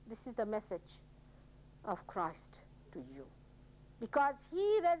 This is the message of Christ to you. Because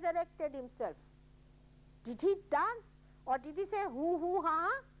he resurrected himself. Did he dance? Or did he say hoo hoo ha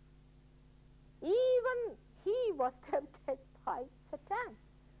ha? Even he was tempted by Satan.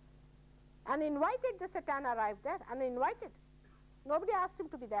 Uninvited, the Satan arrived there, uninvited. Nobody asked him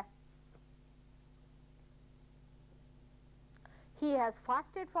to be there. He has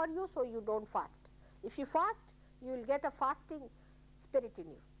fasted for you, so you don't fast. If you fast, you will get a fasting spirit in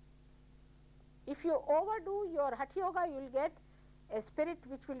you. If you overdo your Hatha Yoga, you will get a spirit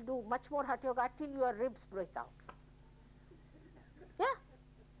which will do much more Hatha Yoga till your ribs break out. Yeah.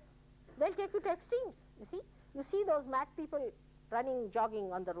 They'll take you to extremes, you see. You see those mad people running,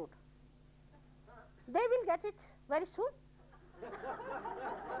 jogging on the road. They will get it very soon.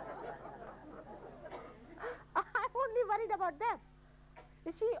 I'm only worried about them.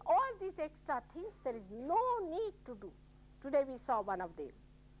 You see, all these extra things, there is no need to do. Today we saw one of the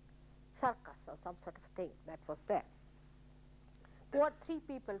circus or some sort of thing that was there. 2 or 3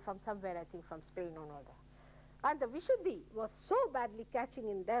 people from somewhere, I think from Spain and all that. And the Vishuddhi was so badly catching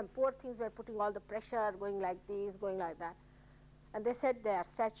in them. Poor things were putting all the pressure, going like this, going like that. And they said they are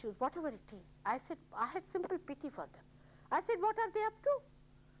statues, whatever it is. I said, I had simple pity for them. I said, what are they up to?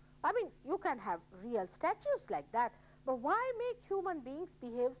 I mean, you can have real statues like that, but why make human beings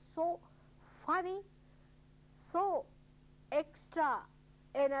behave so funny, so extra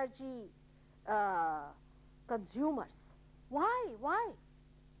energy consumers? Why?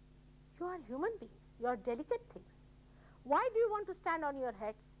 You are human beings. You are delicate things. Why do you want to stand on your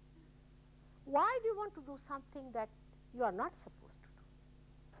heads? Why do you want to do something that you are not supposed to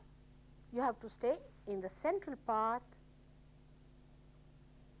do? You have to stay in the central path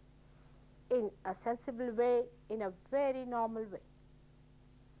in a sensible way, in a very normal way,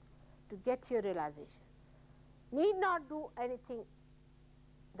 to get your realization. Need not do anything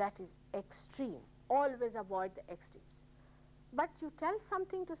that is extreme. Always avoid the extremes. But you tell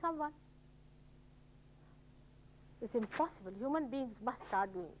something to someone, it's impossible. Human beings must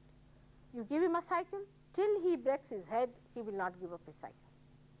start doing it. You give him a cycle, till he breaks his head, he will not give up his cycle.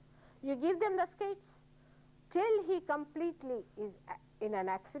 You give them the skates, till he completely is in an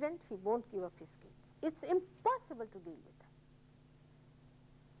accident, he won't give up his skates. It's impossible to deal with that.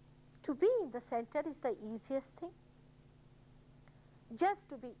 To be in the center is the easiest thing. Just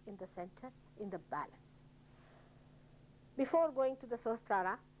to be in the center, in the balance. Before going to the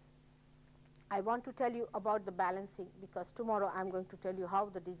Sahasrara, I want to tell you about the balancing, because tomorrow I am going to tell you how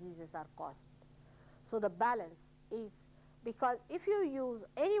the diseases are caused. So the balance is, because if you use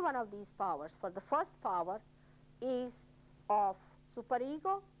any one of these powers, for the first power is of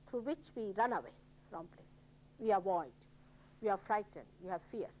superego, through which we run away from places. We avoid, we are frightened, we have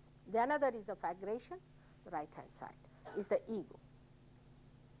fears. The another is of aggression, the right hand side is the ego.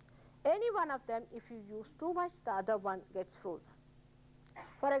 Any one of them, if you use too much, the other one gets frozen.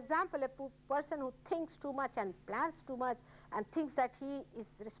 For example, a person who thinks too much and plans too much and thinks that he is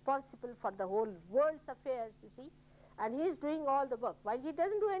responsible for the whole world's affairs, you see, and he is doing all the work, while he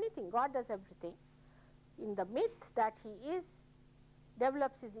doesn't do anything. God does everything. In the myth that he is,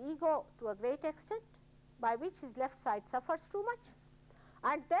 develops his ego to a great extent, by which his left side suffers too much.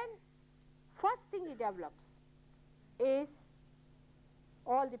 And then, first thing he develops is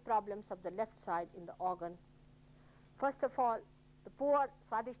all the problems of the left side in the organ. First of all, the poor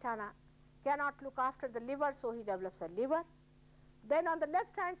Swadhisthana cannot look after the liver, so he develops a liver. Then on the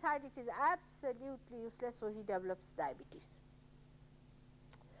left hand side it is absolutely useless, so he develops diabetes.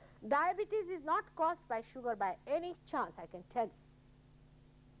 Diabetes is not caused by sugar by any chance, I can tell you.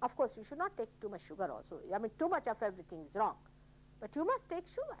 Of course, you should not take too much sugar also. I mean, too much of everything is wrong. But you must take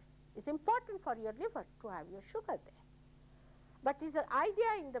sugar. It's important for your liver to have your sugar there. But it's an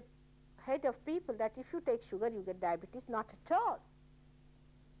idea in the head of people that if you take sugar, you get diabetes. Not at all.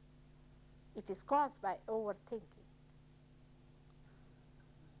 It is caused by overthinking.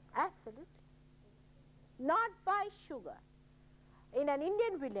 Absolutely. Not by sugar. In an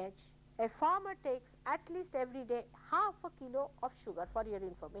Indian village, a farmer takes at least every day half a kilo of sugar, for your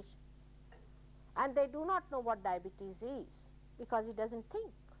information. And they do not know what diabetes is, because he doesn't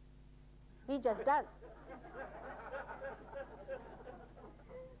think. He just does.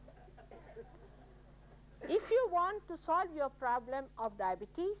 If you want to solve your problem of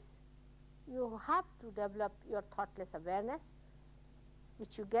diabetes, you have to develop your thoughtless awareness.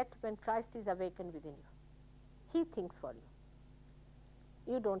 which you get when Christ is awakened within you. He thinks for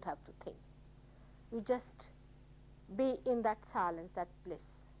you. You don't have to think. You just be in that silence, that bliss.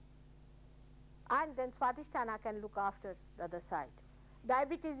 And then Swadhisthana can look after the other side.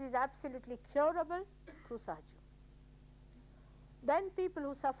 Diabetes is absolutely curable through Sahaja. Then people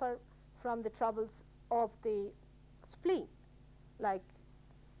who suffer from the troubles of the spleen, like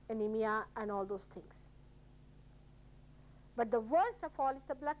anemia and all those things. But the worst of all is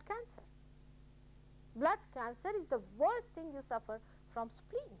the blood cancer. Blood cancer is the worst thing you suffer from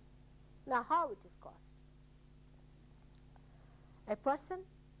spleen. Now how it is caused? A person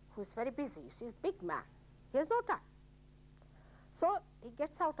who is very busy, you see, is a big man, he has no time. So he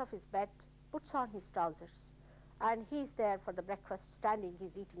gets out of his bed, puts on his trousers, and he is there for the breakfast, standing, he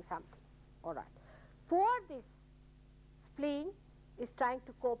is eating something. All right. Poor this spleen is trying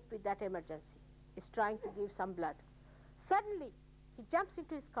to cope with that emergency, is trying to give some blood. Suddenly, he jumps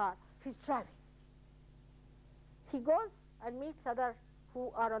into his car, he's driving. He goes and meets others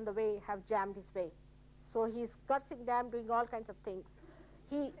who are on the way, have jammed his way. So he is cursing them, doing all kinds of things.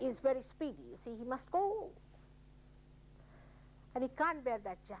 He is very speedy, you see, he must go. And he can't bear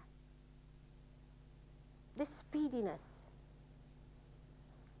that jam. This speediness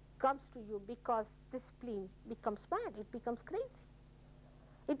comes to you because this spleen becomes mad, it becomes crazy.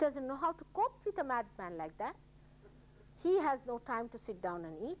 It doesn't know how to cope with a madman like that. He has no time to sit down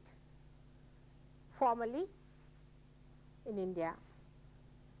and eat. Formerly, in India,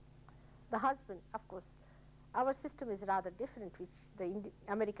 the husband, of course, our system is rather different, which the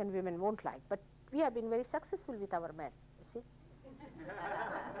American women won't like, but we have been very successful with our men, you see.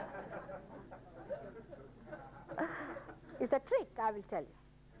 It's a trick, I will tell you.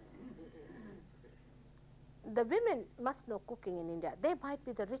 The women must know cooking in India. They might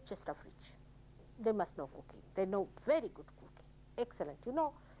be the richest of rich. They must know cooking. They know very good cooking. Excellent. You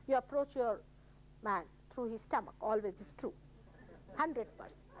know, you approach your man through his stomach, always is true. 100%.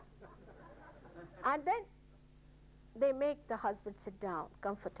 And then they make the husband sit down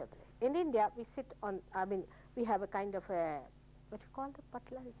comfortably. In India, we sit on, we have a kind of a, what you call the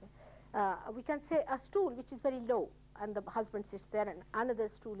patla? We can say a stool which is very low, and the husband sits there and another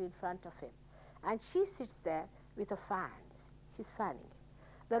stool in front of him. And she sits there with a fan. She's fanning him.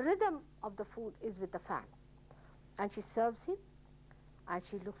 The rhythm of the food is with the fan. And she serves him, and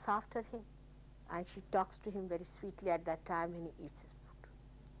she looks after him, and she talks to him very sweetly at that time when he eats his food.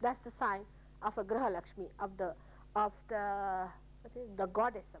 That's the sign of a Graha Lakshmi, of the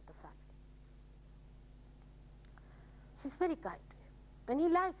goddess of the family. She's very kind to him, and he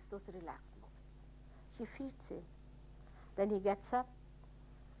likes those relaxed moments. She feeds him. Then he gets up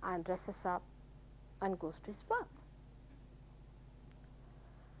and dresses up and goes to his work.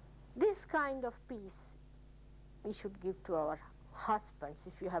 This kind of peace we should give to our husbands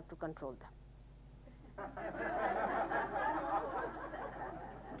if you have to control them.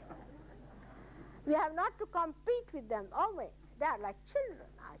 We have not to compete with them always. They are like children,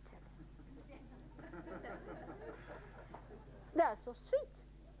 I tell you. They are so sweet.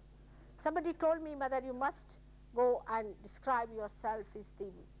 Somebody told me, Mother, you must go and describe yourself as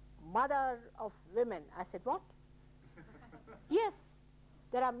the mother of women. I said, what? Yes,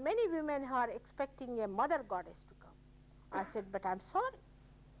 there are many women who are expecting a mother goddess to come. I said, but I'm sorry.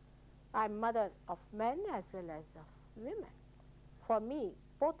 I'm mother of men as well as of women. For me,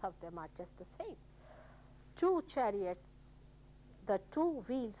 both of them are just the same. Two chariots, the two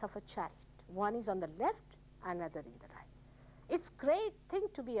wheels of a chariot. One is on the left, another in the right. It's a great thing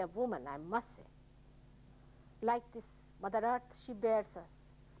to be a woman, I must say. Like this Mother Earth, she bears us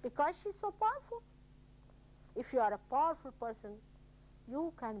because she's so powerful. If you are a powerful person,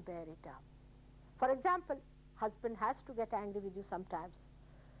 you can bear it up. For example, husband has to get angry with you sometimes.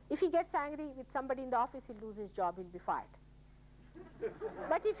 If he gets angry with somebody in the office, he'll lose his job, he'll be fired.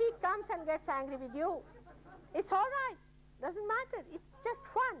 But if he comes and gets angry with you, it's all right, doesn't matter, it's just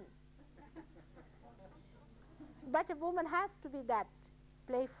fun. But a woman has to be that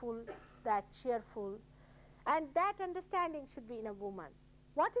playful, that cheerful, and that understanding should be in a woman.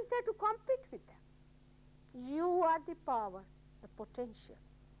 What is there to compete with them? You are the power, the potential.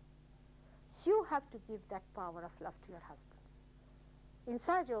 You have to give that power of love to your husband. In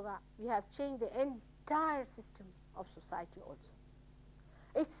Sahaja Yoga, we have changed the entire system of society also.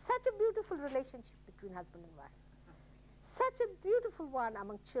 It's such a beautiful relationship between husband and wife. Such a beautiful one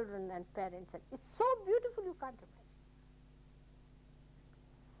among children and parents. And it's so beautiful you can't imagine.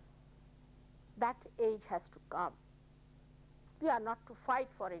 That age has to come. We are not to fight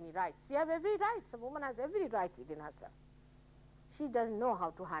for any rights. We have every right. A woman has every right within herself. She doesn't know how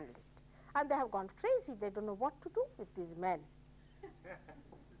to handle it. And they have gone crazy. They don't know what to do with these men.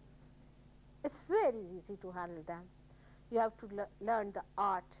 It's very easy to handle them. You have to learn the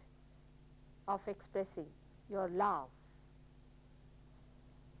art of expressing your love.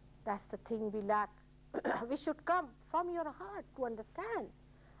 That's the thing we lack. We should come from your heart to understand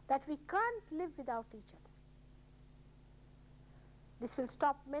that we can't live without each other. This will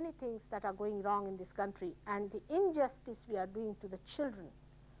stop many things that are going wrong in this country and the injustice we are doing to the children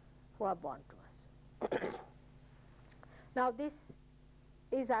who are born to us. Now this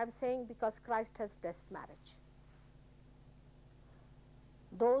is, I am saying, because Christ has blessed marriage.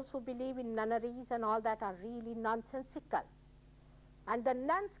 Those who believe in nunneries and all that are really nonsensical. And the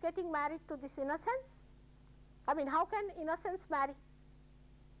nuns getting married to this innocence? I mean, how can innocents marry?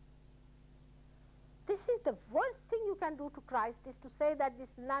 This is the worst thing you can do to Christ, is to say that this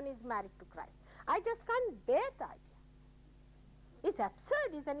nun is married to Christ. I just can't bear the idea. It's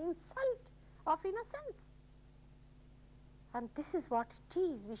absurd, it's an insult of innocence. And this is what it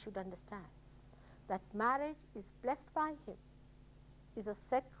is, we should understand. That marriage is blessed by Him, is a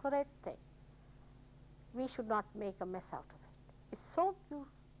sacred thing. We should not make a mess out of it. It's so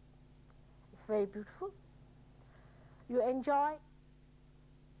beautiful. It's very beautiful. You enjoy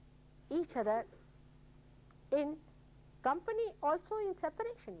each other in company, also in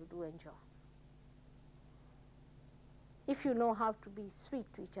separation you do enjoy. If you know how to be sweet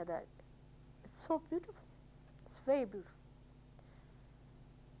to each other, it's so beautiful. It's very beautiful.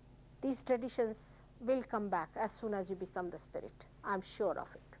 These traditions will come back as soon as you become the spirit. I'm sure of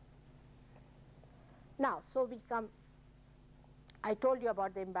it. Now, so we come, I told you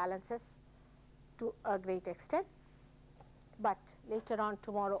about the imbalances to a great extent, but later on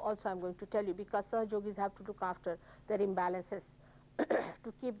tomorrow also I'm going to tell you, because Sahajogis have to look after their imbalances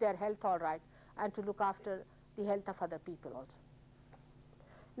to keep their health all right and to look after the health of other people also.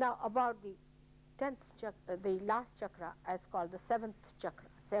 Now about the 10th chakra, the last chakra, as called the 7th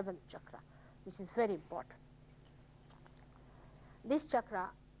chakra, which is very important. This chakra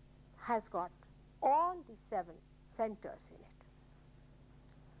has got all the 7 centers in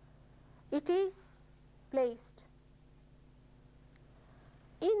it. It is placed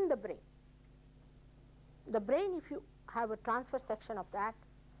in the brain. The brain, if you have a transverse section of that,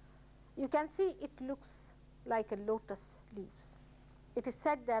 you can see it looks like a lotus leaves. It is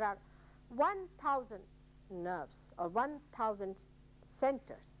said there are 1,000 nerves or 1,000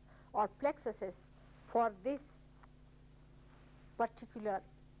 centers or plexuses for this particular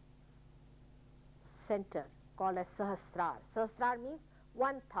center called as Sahasrar. Sahasrar means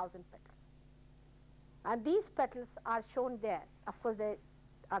 1,000 petals. And these petals are shown there. Of course, they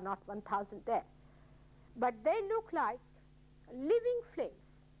are not 1,000 there. But they look like living flames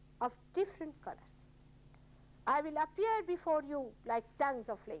of different colors. I will appear before you like tongues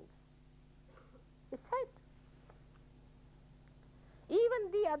of flames. It's said.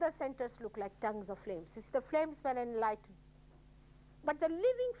 Even the other centers look like tongues of flames. It's the flames when enlightened. But the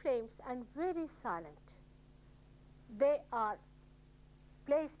living flames, and very silent, they are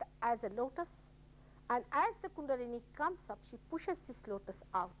placed as a lotus, and as the Kundalini comes up, she pushes this lotus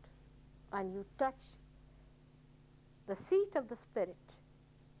out, and you touch the seat of the spirit,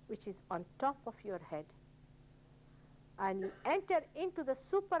 which is on top of your head, and you enter into the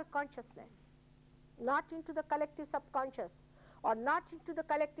super consciousness, not into the collective subconscious, or not into the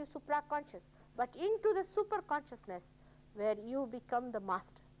collective supraconscious, but into the super consciousness, where you become the master,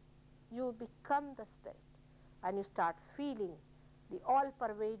 you become the spirit, and you start feeling the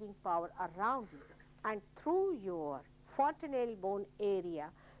all-pervading power around you. And through your fontanelle bone area,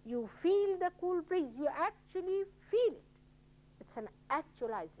 you feel the cool breeze. You actually feel it. It's an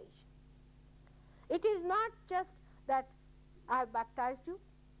actualization. It is not just that I have baptized you,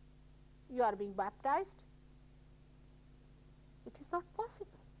 you are being baptized. It is not possible.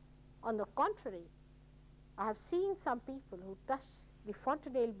 On the contrary, I have seen some people who touch the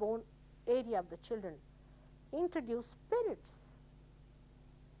fontanelle bone area of the children introduce spirits.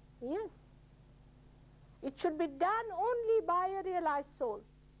 Yes. It should be done only by a realized soul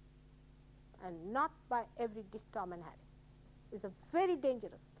and not by every Dick, Tom and Harry. It's a very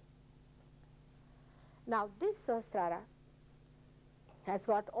dangerous thing. Now this Sahasrara has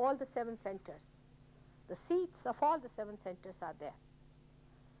got all the 7 centers. The seats of all the 7 centers are there.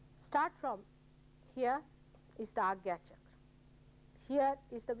 Start from here is the Agya Chakra. Here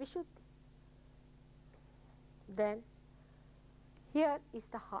is the Vishuddhi. Then here is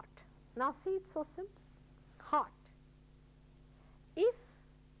the heart. Now see, it's so simple. Heart. If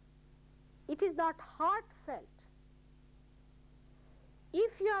it is not heartfelt,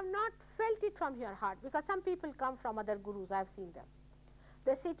 if you have not felt it from your heart, because some people come from other gurus, I have seen them.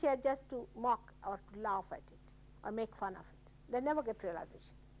 They sit here just to mock or to laugh at it or make fun of it. They never get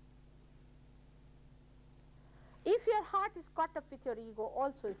realization. If your heart is caught up with your ego,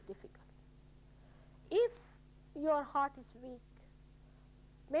 also is difficult. If your heart is weak,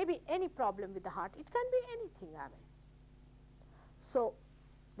 maybe any problem with the heart, it can be anything, I mean. So,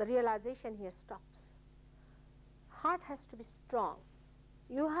 the realization here stops. Heart has to be strong.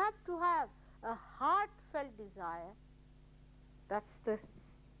 You have to have a heartfelt desire. That's the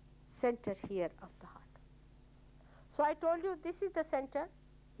center here of the heart. So I told you this is the center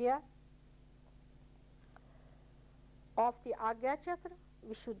here of the Agya chakra,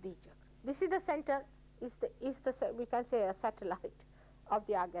 Vishuddhi chakra. This is the center, we can say a satellite of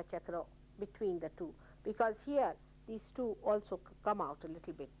the Agya chakra between the two, because here these two also come out a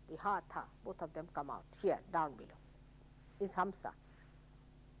little bit. The Hatha, both of them come out here down below, is Hamsa.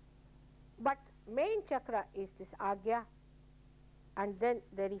 But main chakra is this Agya, and then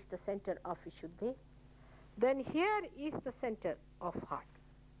there is the center of Vishuddhi. Then here is the center of heart.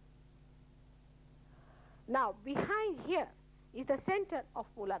 Now behind here is the center of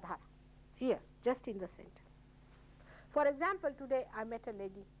Muladhara, here, just in the center. For example, today I met a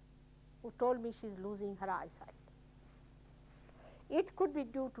lady who told me she's losing her eyesight. It could be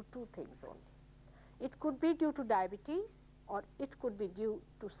due to two things only. It could be due to diabetes, or it could be due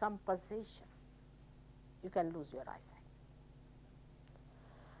to some possession. You can lose your eyesight.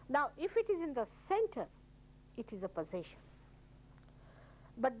 Now, if it is in the center, it is a possession.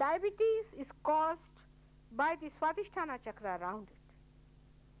 But diabetes is caused by the Swadhisthana chakra around it.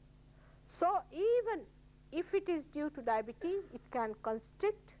 So, even if it is due to diabetes, it can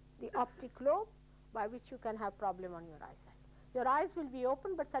constrict the optic lobe, by which you can have problem on your eyesight. Your eyes will be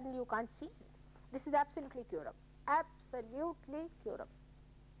open, but suddenly you can't see. This is absolutely curable. Absolutely curable.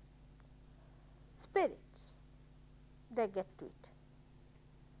 Spirits, they get to it.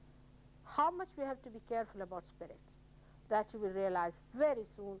 How much we have to be careful about spirits, that you will realize very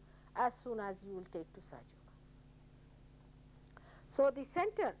soon as you will take to Sahaja. So the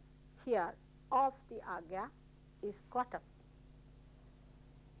center here of the Agya is caught up.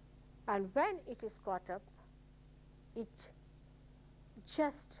 And when it is caught up, it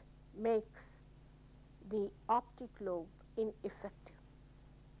just makes the optic lobe ineffective.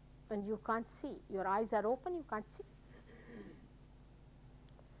 And you can't see. Your eyes are open, you can't see.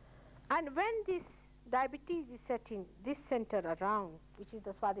 And when this diabetes is setting, this center around, which is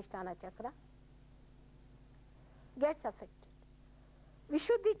the Swadhisthana chakra, gets affected.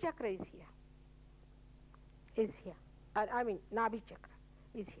 Vishuddhi chakra is here. I mean, Nabhi chakra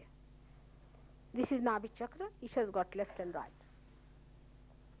is here. This is Nabhi chakra, it has got left and right.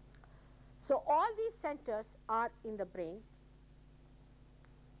 So all these centers are in the brain.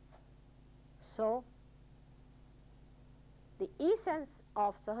 So the essence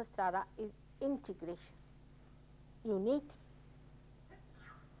of Sahasrara is integration, unity,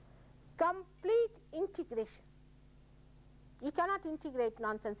 complete integration. You cannot integrate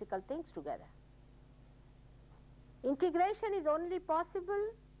nonsensical things together. Integration is only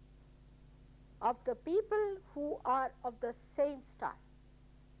possible of the people who are of the same style,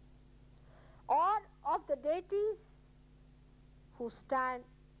 or of the deities who stand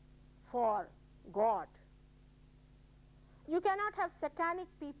for God. You cannot have satanic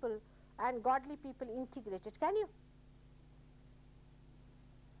people and godly people integrated, can you?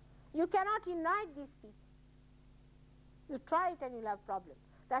 You cannot unite these people. You try it and you'll have problems.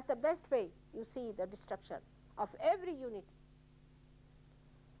 That's the best way you see the destruction of every unity.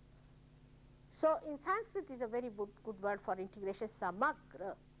 So in Sanskrit is a very good word for integration,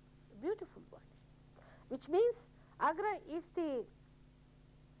 samagra, beautiful word, which means agra is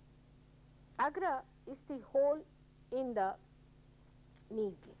the hole in the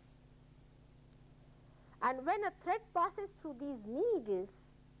needle. And when a thread passes through these needles,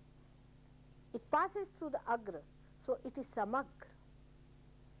 it passes through the agra, so it is samagra.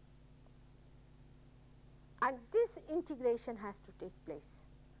 And this integration has to take place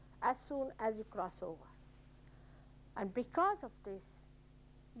as soon as you cross over. And because of this,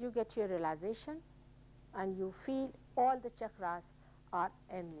 you get your realization and you feel all the chakras are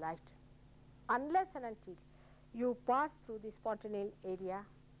enlightened. Unless and until you pass through the spontaneal area,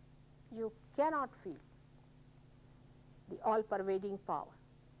 you cannot feel the all-pervading power.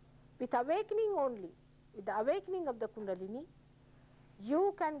 With awakening only, with the awakening of the Kundalini,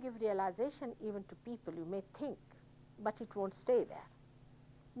 you can give realization even to people. You may think, but it won't stay there.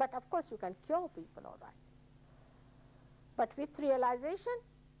 But of course you can cure people, all right. But with realization,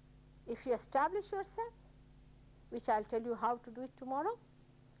 if you establish yourself, which I'll tell you how to do it tomorrow,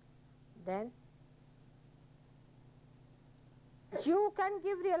 then you can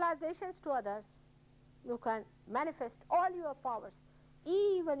give realizations to others You can manifest all your powers.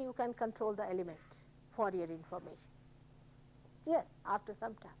 Even you can control the element for your information. Yes, after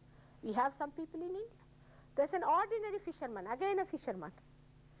some time. We have some people in India. There's an ordinary fisherman, again a fisherman.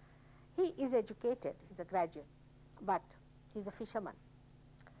 He is educated, he's a graduate, but he's a fisherman.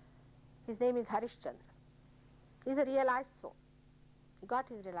 His name is Harishchandra. He's a realized soul. He got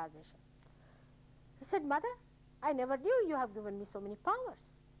his realization. He said, Mother, I never knew you have given me so many powers.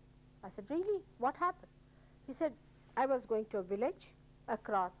 I said, really? What happened? He said, I was going to a village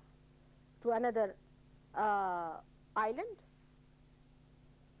across to another island,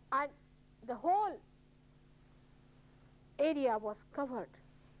 and the whole area was covered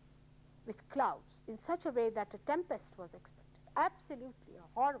with clouds in such a way that a tempest was expected. Absolutely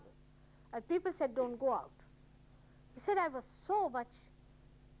horrible. And people said, don't go out. He said, I was so much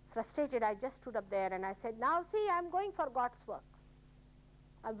frustrated, I just stood up there and I said, now see, I'm going for God's work.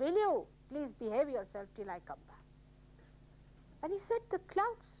 Will you please behave yourself till I come back? And he said, the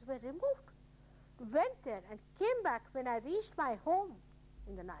clouds were removed. Went there and came back when I reached my home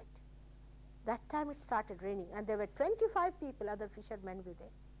in the night. That time it started raining, and there were 25 people, other fishermen with him.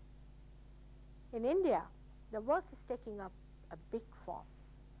 In India, the work is taking up a big form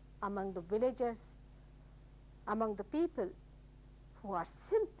among the villagers, among the people who are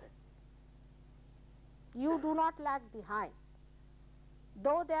simple. You do not lag behind.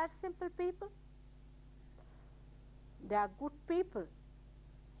 Though they are simple people, they are good people.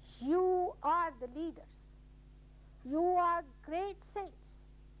 You are the leaders. You are great saints.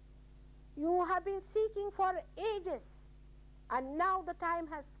 You have been seeking for ages, and now the time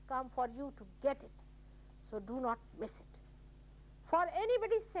has come for you to get it. So do not miss it. For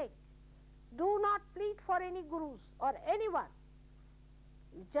anybody's sake, do not plead for any gurus or anyone.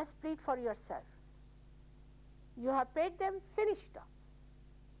 You just plead for yourself. You have paid them, finish it off.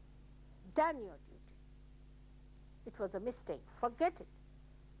 Done your duty. It was a mistake. Forget it.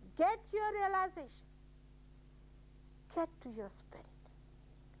 Get your realization. Get to your spirit.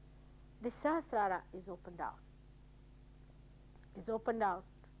 This Sahasrara is opened out. Is opened out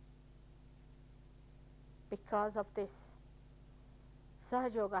because of this.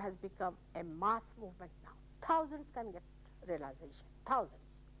 Sahaja Yoga has become a mass movement now. Thousands can get realization. Thousands.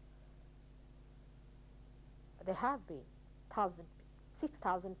 There have been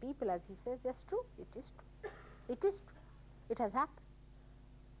 6,000 people, as he says. Yes, true. It is true. It is true. It has happened.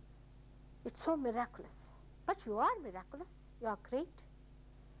 It's so miraculous. But you are miraculous. You are great.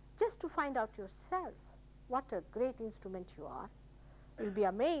 Just to find out yourself what a great instrument you are, you'll be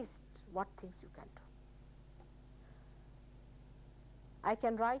amazed what things you can do. I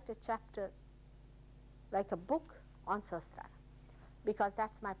can write a chapter like a book on Sahasrara because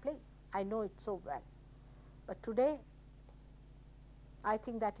that's my place. I know it so well. But today, I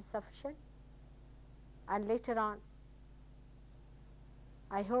think that is sufficient. And later on,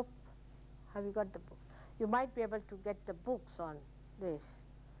 I hope, have you got the books? You might be able to get the books on this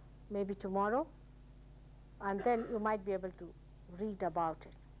maybe tomorrow, and then you might be able to read about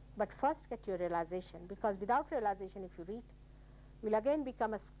it. But first get your realization, because without realization, if you read, you'll again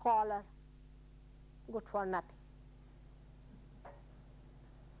become a scholar, good for nothing.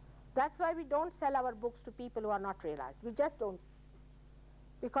 That's why we don't sell our books to people who are not realized. We just don't.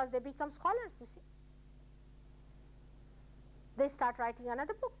 Because they become scholars, you see. They start writing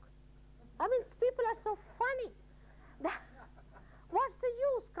another book. I mean, people are so funny. What's the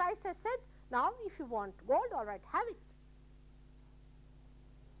use? Christ has said, now if you want gold, all right, have it.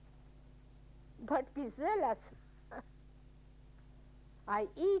 But be zealous. I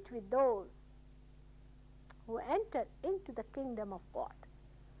eat with those who enter into the kingdom of God.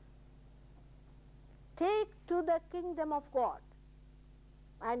 Take to the kingdom of God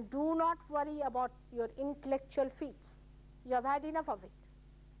and do not worry about your intellectual feats. You have had enough of it.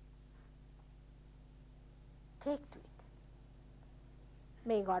 Take to it.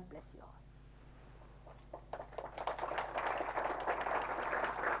 May God bless you all.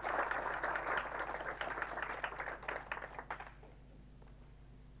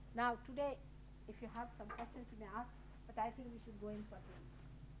 Now today, if you have some questions you may ask, but I think we should go in for the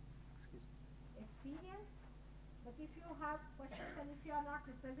experience. But if you have questions and if you are not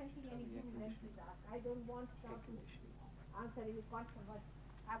representing any guru, then please ask. I don't want now to answer any controversy.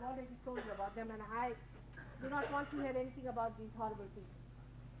 I've already told you about them, and I do not want to hear anything about these horrible people.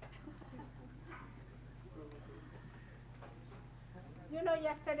 You know,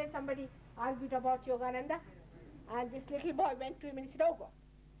 yesterday somebody argued about Yogananda, and this little boy went to him and he said, oh God,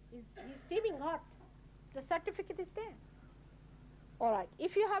 he's steaming hot. The certificate is there. All right,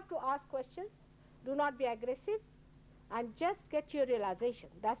 if you have to ask questions, do not be aggressive and just get your realization.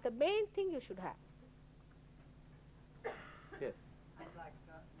 That's the main thing you should have.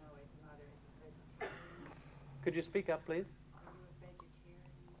 Could you speak up, please?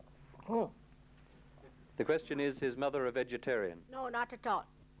 Oh. The question is his mother a vegetarian? No, not at all.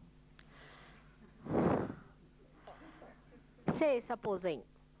 Say, supposing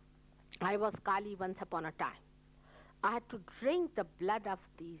I was Kali once upon a time. I had to drink the blood of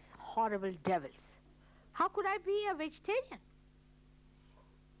these horrible devils. How could I be a vegetarian?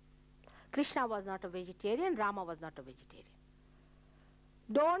 Krishna was not a vegetarian, Rama was not a vegetarian.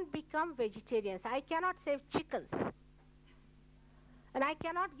 Don't become vegetarians. I cannot save chickens. And I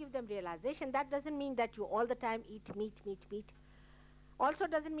cannot give them realization. That doesn't mean that you all the time eat meat. Also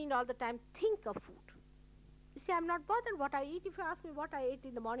doesn't mean all the time think of food. You see, I'm not bothered what I eat. If you ask me what I ate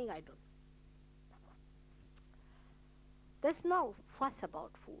in the morning, I don't. There's no fuss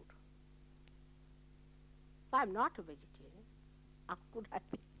about food. I'm not a vegetarian. How could I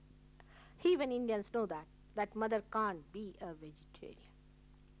be? Even Indians know that mother can't be a vegetarian.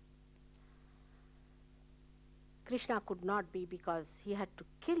 Krishna could not be because he had to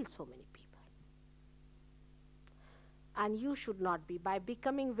kill so many people. And you should not be. By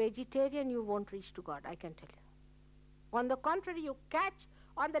becoming vegetarian, you won't reach to God, I can tell you. On the contrary, you catch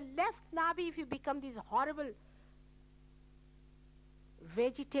on the left navi if you become these horrible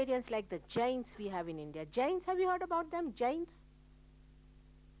vegetarians like the Jains we have in India. Jains, have you heard about them? Jains?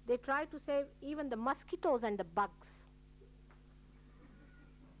 They try to save even the mosquitoes and the bugs.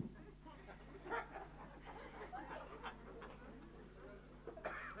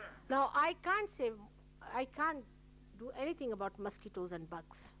 Now, I can't do anything about mosquitoes and bugs.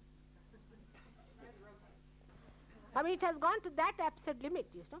 I mean, it has gone to that absurd limit,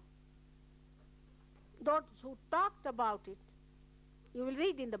 you know. Those who talked about it, you will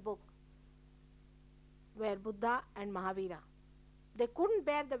read in the book where Buddha and Mahavira, they couldn't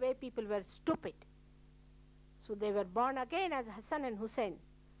bear the way people were stupid. So they were born again as Hassan and Hussein,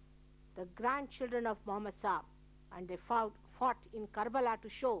 the grandchildren of Muhammad Saab, and they fought in Karbala to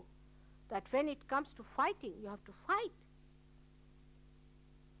show that when it comes to fighting, you have to fight.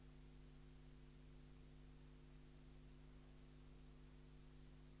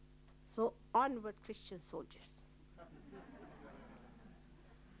 So onward, Christian soldiers.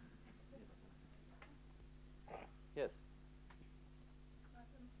 Yes.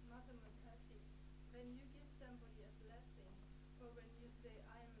 Mataji, when you give somebody a blessing, or when you say,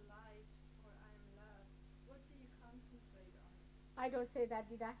 I am light or I am love, what do you concentrate on? I don't say that,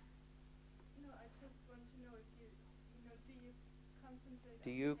 did I? No, I just want to know if do you concentrate Do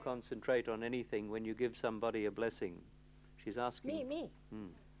you concentrate on anything when you give somebody a blessing? She's asking. Me.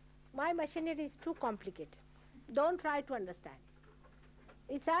 My machinery is too complicated. Don't try to understand.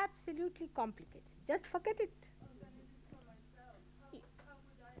 It's absolutely complicated. Just forget it.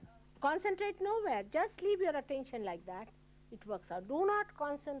 Concentrate nowhere. Just leave your attention like that. It works out. Do not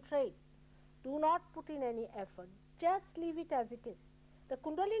concentrate. Do not put in any effort. Just leave it as it is. The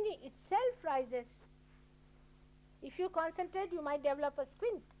Kundalini itself rises. If you concentrate, you might develop a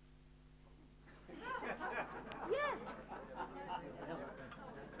squint. Yes.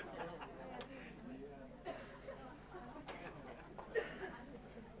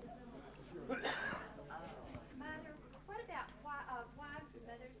 Mother, what about wives and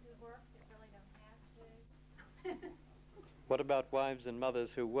mothers who work that really don't have to? What about wives and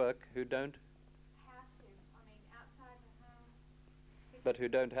mothers who work who don't? Have to. I mean, outside the home. But who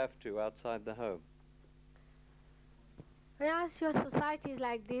don't have to outside the home? Yes, your society is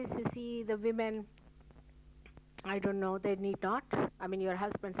like this. You see, the women, I don't know, they need not. I mean, your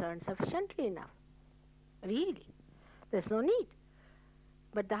husbands earn sufficiently enough. Really. There's no need.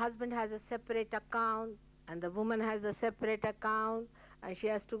 But the husband has a separate account, and the woman has a separate account, and she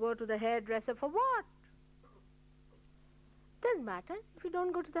has to go to the hairdresser for what? Doesn't matter if you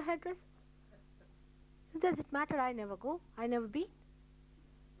don't go to the hairdresser. Does it matter? I never go. I never been.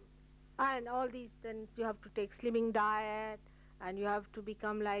 And all these, then you have to take slimming diet, and you have to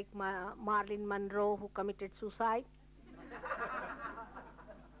become like Marilyn Monroe, who committed suicide.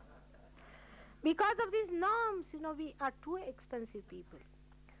 Because of these norms, we are too expensive people.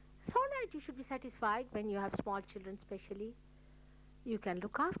 It's all right, you should be satisfied when you have small children especially. You can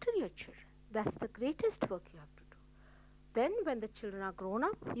look after your children. That's the greatest work you have to do. Then when the children are grown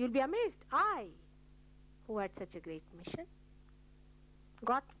up, you'll be amazed. I, who had such a great mission,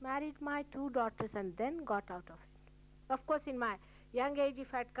 got married my 2 daughters and then got out of it. Of course, in my young age,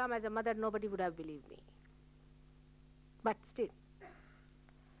 if I had come as a mother, nobody would have believed me. But still,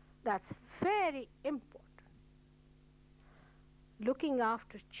 that's very important. Looking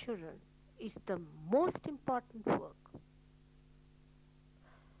after children is the most important work.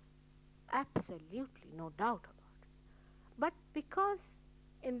 Absolutely, no doubt about it. But because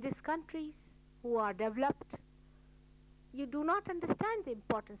in these countries who are developed, you do not understand the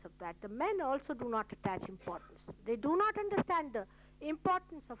importance of that. The men also do not attach importance. They do not understand the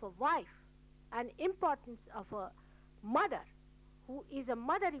importance of a wife and importance of a mother who is a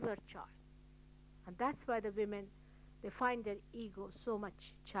mother of your child. And that's why the women, they find their ego so much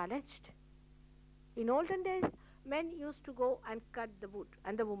challenged. In olden days, men used to go and cut the wood,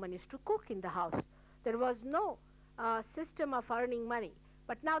 and the woman used to cook in the house. There was no system of earning money.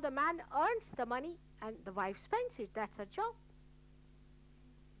 But now the man earns the money and the wife spends it. That's her job.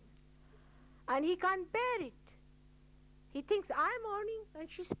 And he can't bear it. He thinks, I'm earning and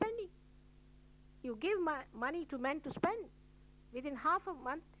she's spending. You give money to men to spend. Within half a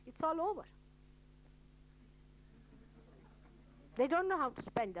month, it's all over. They don't know how to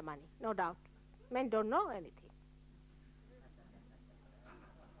spend the money, no doubt. Men don't know anything.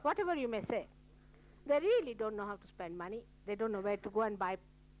 Whatever you may say, they really don't know how to spend money. They don't know where to go and buy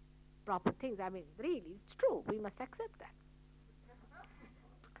proper things. I mean, really, it's true. We must accept that.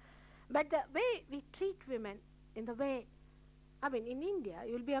 But the way we treat women, in the way, I mean, in India,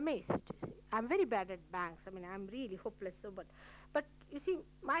 you'll be amazed. You see. I'm very bad at banks. I mean, I'm really hopeless. But you see,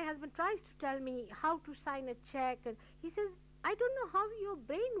 my husband tries to tell me how to sign a check, and he says, I don't know how your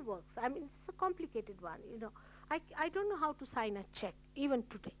brain works. I mean, it's a complicated one, you know. I don't know how to sign a check, even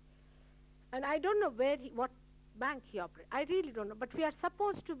today. And I don't know what bank he operates. I really don't know. But we are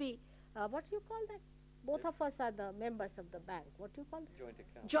supposed to be, what do you call that? Both of us are the members of the bank. What do you call that? Joint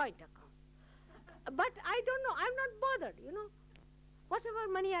account. Joint account. But I don't know. I'm not bothered, you know. Whatever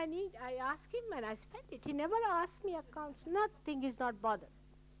money I need, I ask him and I spend it. He never asks me accounts. Nothing. He's not bothered.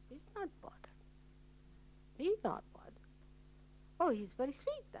 He's not bothered. He's not bothered. Oh, he's very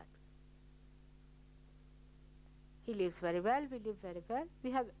sweet, that. He lives very well. We live very well.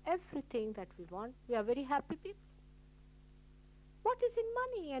 We have everything that we want. We are very happy people. What is in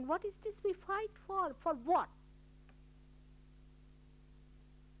money and what is this we fight for? For what?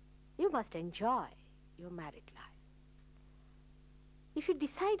 You must enjoy your married life. If you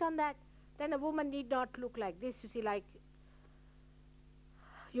decide on that, then a woman need not look like this. You see, like,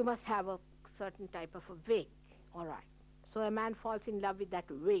 you must have a certain type of a wig. All right. So a man falls in love with that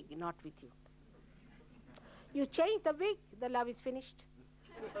wig, not with you. You change the wig, the love is finished.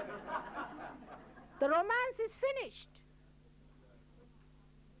 The romance is finished.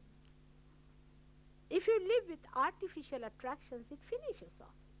 If you live with artificial attractions, it finishes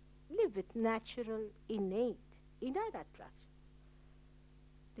off. Live with natural, innate, inner attraction.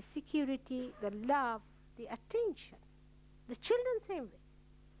 The security, the love, the attention. The children, same way.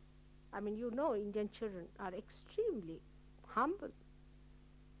 I mean, you know, Indian children are extremely humble.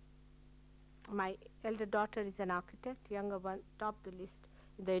 My elder daughter is an architect, younger one topped the list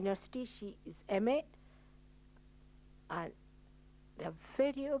in the university. She is MA, and they are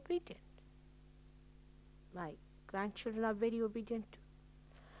very obedient. My grandchildren are very obedient too.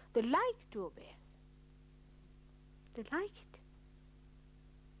 They like to obey us. They like it.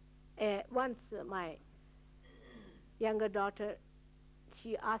 Once my younger daughter,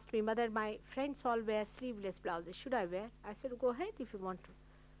 she asked me, Mother, my friends all wear sleeveless blouses. Should I wear? I said, go ahead if you want to.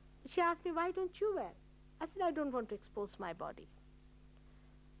 She asked me, why don't you wear? I said, I don't want to expose my body.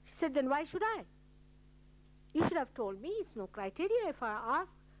 She said, then why should I? You should have told me. It's no criteria. If I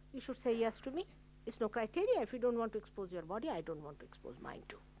ask, you should say yes to me. It's no criteria. If you don't want to expose your body, I don't want to expose mine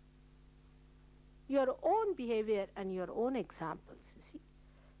too. Your own behavior and your own examples, you see,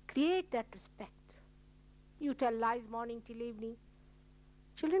 create that respect. You tell lies morning till evening.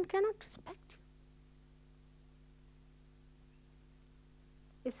 Children cannot respect you.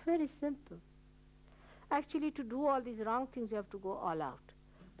 It's very simple. Actually, to do all these wrong things, you have to go all out.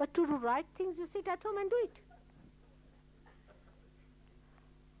 But to do right things, you sit at home and do it.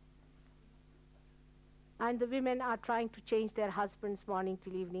 And the women are trying to change their husbands morning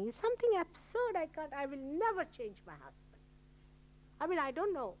till evening. It's something absurd. I will never change my husband. I mean, I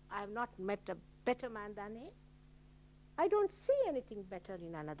don't know. I have not met a better man than him. I don't see anything better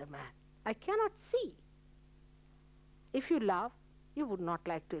in another man. I cannot see. If you love, you would not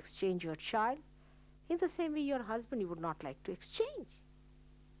like to exchange your child. In the same way, your husband, you would not like to exchange.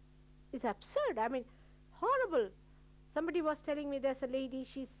 It's absurd. I mean, horrible. Somebody was telling me there's a lady,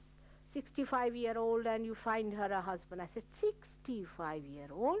 she's 65-year-old, and you find her a husband. I said,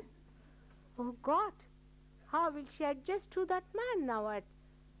 65-year-old? Oh, God. How will she adjust to that man now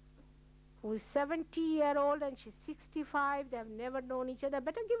who is 70-year-old and she's 65? They have never known each other.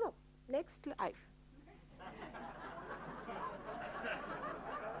 Better give up. Next life.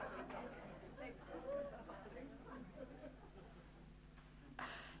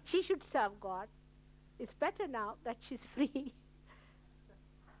 She should serve God. It's better now that she's free.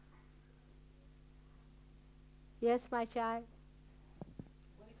 Yes, my child.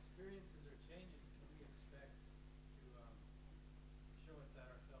 What experiences or changes can we expect to show us that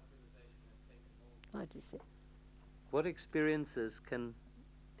our self-realization has taken hold? What is it? What experiences can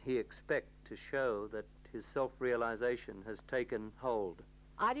he expect to show that his self-realization has taken hold?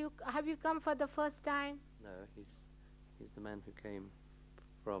 Have you come for the first time? No, he's the man who came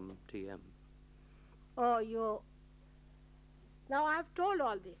from TM. Oh, you. Now I've told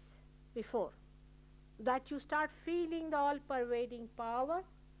all this before, that you start feeling the all-pervading power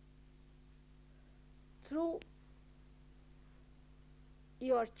through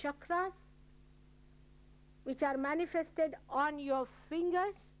your chakras, which are manifested on your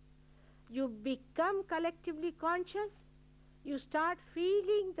fingers. You become collectively conscious. You start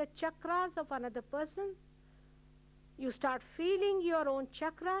feeling the chakras of another person. You start feeling your own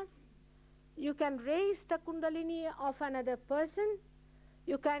chakras. You can raise the kundalini of another person.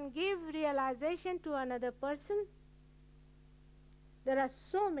 You can give realization to another person. There are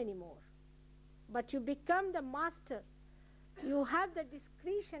so many more. But you become the master. You have the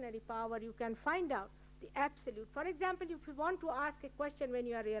discretionary power. You can find out the absolute. For example, if you want to ask a question when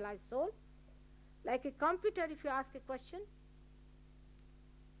you are realized soul, like a computer, if you ask a question,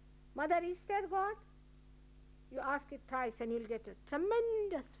 Mother, is there God? You ask it thrice and you'll get a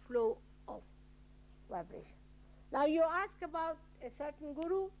tremendous flow of vibration. Now you ask about a certain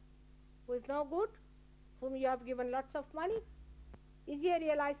guru who is no good, whom you have given lots of money. Is he a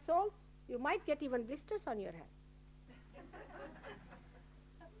realized soul? You might get even blisters on your hand.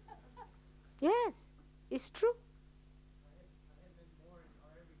 Yes, it's true.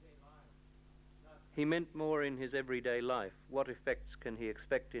 He meant more in his everyday life. What effects can he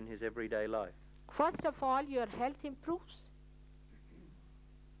expect in his everyday life? First of all, your health improves.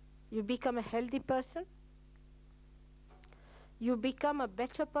 You become a healthy person. You become a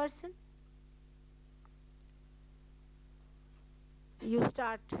better person. You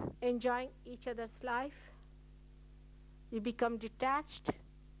start enjoying each other's life. You become detached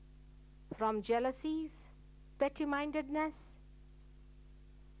from jealousies, petty-mindedness.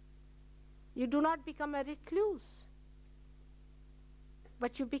 You do not become a recluse,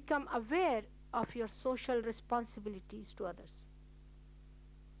 but you become aware of your social responsibilities to others.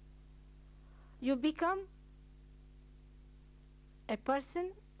 You become a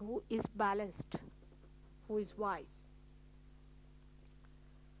person who is balanced, who is wise,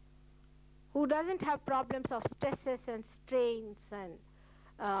 who doesn't have problems of stresses and strains and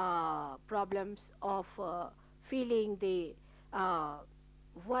problems of feeling the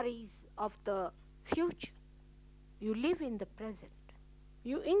worries of the future. You live in the present.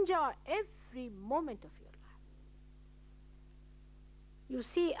 You enjoy every moment of your life. You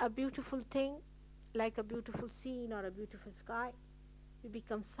see a beautiful thing, like a beautiful scene or a beautiful sky. You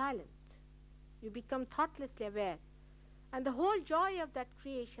become silent. You become thoughtlessly aware. And the whole joy of that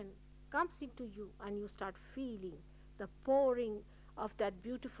creation comes into you, and you start feeling the pouring of that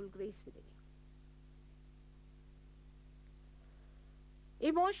beautiful grace within you.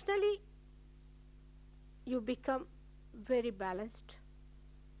 Emotionally, you become very balanced.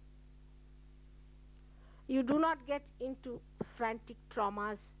 You do not get into frantic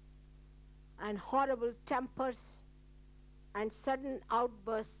traumas and horrible tempers and sudden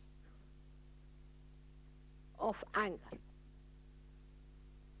outbursts of anger.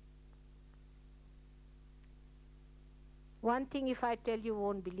 One thing, if I tell you,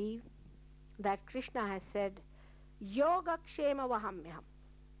 won't believe, that Krishna has said, Yoga Kshema Vahamyaham.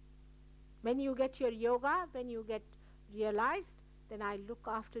 When you get your yoga, when you get realized, then I look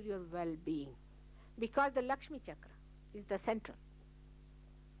after your well-being. Because the Lakshmi Chakra is the central,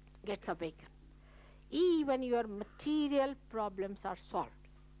 gets awakened. Even your material problems are solved.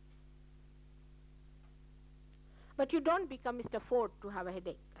 But you don't become Mr. Ford to have a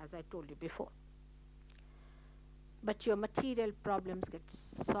headache, as I told you before. But your material problems get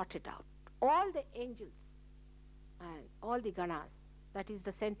sorted out. All the angels and all the ganas, that is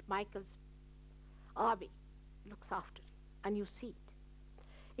the St. Michael's army, looks after it, and you see it.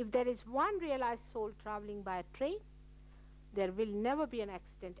 If there is one realized soul traveling by a train, there will never be an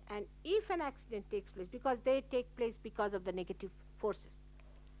accident. And if an accident takes place, because they take place because of the negative forces,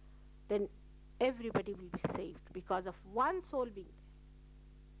 then everybody will be saved because of one soul being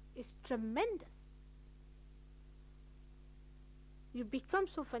there. It's tremendous. You become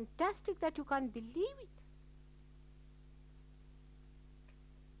so fantastic that you can't believe it.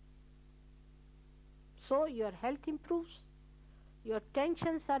 So your health improves, your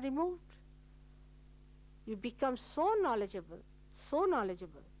tensions are removed, you become so knowledgeable,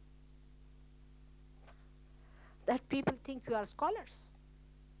 that people think you are scholars.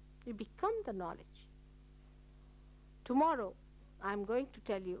 You become the knowledge. Tomorrow, I'm going to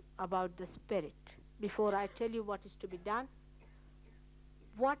tell you about the spirit. Before I tell you what is to be done,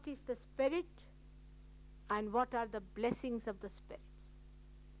 what is the spirit and what are the blessings of the spirits.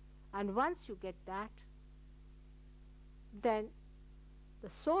 And once you get that, then the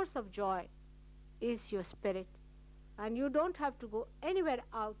source of joy is your spirit, and you don't have to go anywhere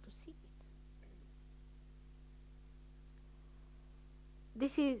out to seek it.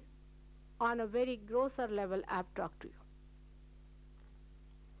 This is on a very grosser level I have talked to you.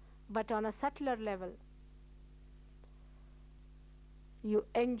 But on a subtler level, you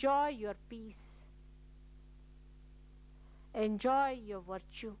enjoy your peace, enjoy your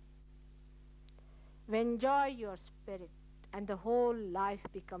virtue, enjoy your spirit, and the whole life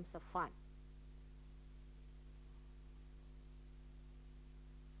becomes a fun.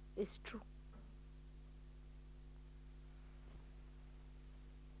 It's true.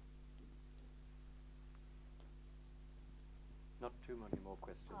 Not too many more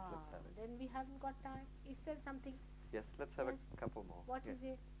questions. Let's have it. Then we haven't got time. Is there something? Yes, let's have Yes. a couple more. What Yes. is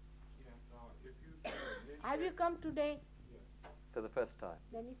it? Yes, if you Have you come today? For the first time.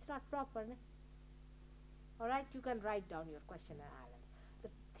 Then it's not proper. Ne? All right, you can write down your question and I'll answer. The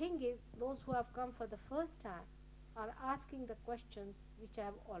thing is, those who have come for the first time are asking the questions which I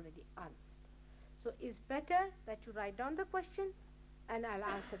have already answered. So it's better that you write down the question and I'll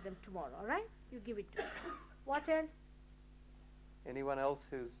answer them tomorrow. All right? You give it to me. What else? Anyone else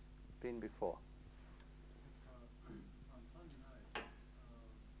who's been before? on Sunday night, said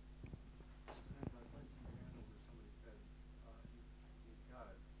by placing your hand over somebody's head, he's got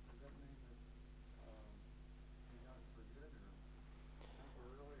it. Does that mean that he got it for good or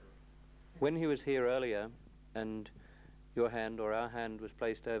temporarily? Or? When he was here earlier and your hand or our hand was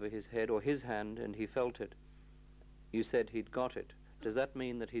placed over his head or his hand and he felt it, you said he'd got it. Does that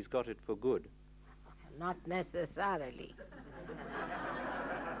mean that he's got it for good? Not necessarily.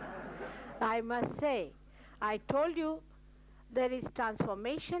 I must say, I told you there is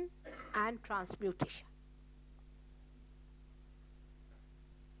transformation and transmutation.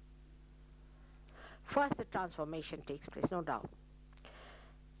 First the transformation takes place, no doubt.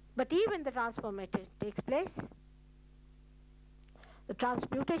 But even the transformation takes place, the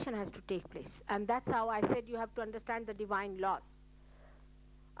transmutation has to take place. And that's how I said you have to understand the divine laws.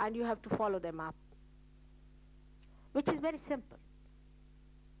 And you have to follow them up. Which is very simple.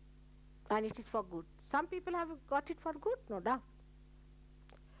 And it is for good. Some people have got it for good, no doubt.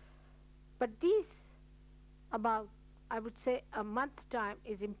 But these, about, I would say, a month time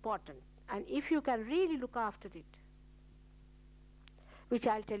is important. And if you can really look after it, which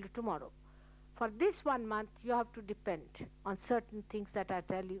I'll tell you tomorrow, for this 1 month you have to depend on certain things that I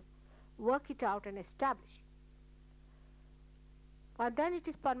tell you, work it out and establish. And then it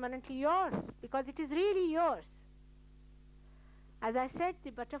is permanently yours, because it is really yours. As I said,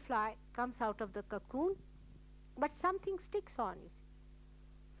 the butterfly comes out of the cocoon, but something sticks on, you see.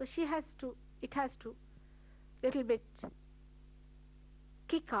 So she has to, it has to little bit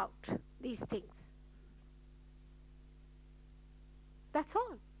kick out these things. That's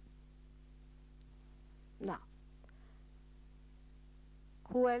all. Now,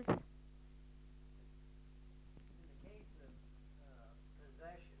 who else? In the case of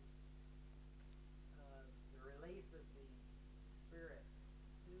possession, the release of the spirit,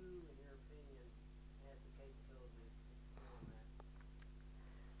 who, in your opinion, has the capabilities to perform that?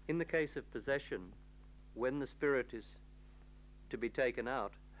 In the case of possession, when the spirit is to be taken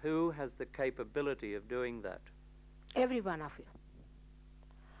out, who has the capability of doing that? Every one of you.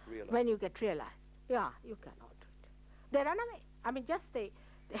 Realize. When you get realized. Yeah, you can all do it. They run away. I mean, just they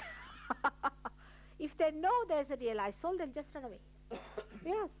if they know there's a realized soul, they'll just run away.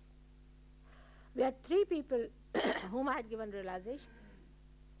 Yes. We had 3 people whom I had given realization.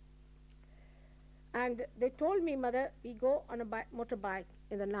 And they told me, Mother, we go on a motorbike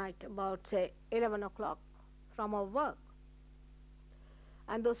in the night about, say, 11 o'clock from our work.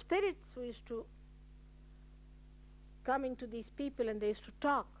 And those spirits who used to come into these people and they used to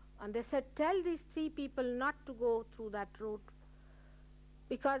talk. And they said, tell these 3 people not to go through that route,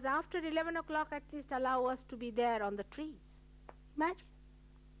 because after 11 o'clock at least allow us to be there on the trees. Imagine.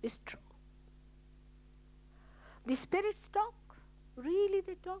 It's true. The spirits talk. Really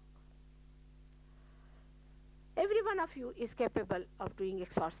they talk. Every one of you is capable of doing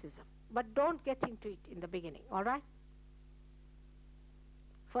exorcism, but don't get into it in the beginning, all right?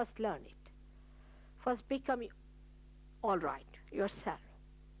 First learn it. First become all right yourself.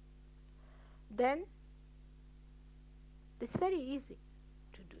 Then it's very easy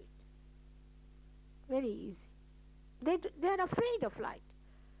to do it. Very easy. They are afraid of light.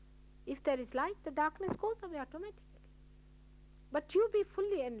 If there is light, the darkness goes away automatically. But you be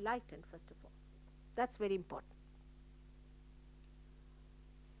fully enlightened, first of all. That's very important.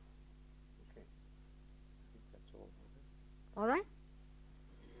 Okay. I think that's all. All right?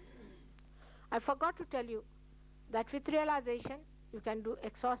 I forgot to tell you that with realization, you can do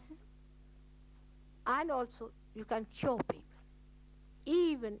exorcism, and also you can cure people,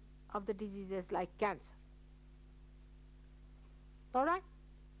 even of the diseases like cancer. All right?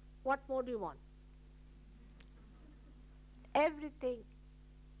 What more do you want? Everything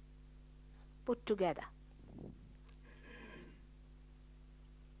put together.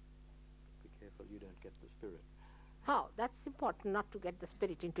 Be careful you don't get the spirit. How? That's important, not to get the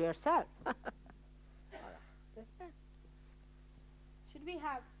spirit into yourself. Understand? Should we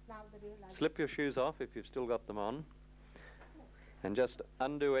have now the realization? Slip your shoes off if you've still got them on. And just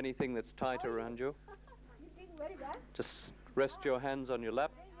undo anything that's tight around you. You're doing very well. Just rest your hands on your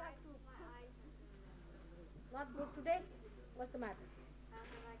lap. Not good today? What's the matter?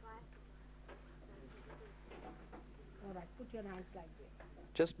 All right, put your hands like this.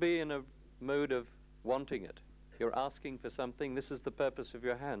 Just be in a mood of wanting it. You're asking for something. This is the purpose of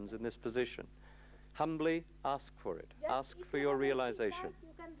your hands in this position. Humbly ask for it. Just Ask if for you your have anything realization. tight,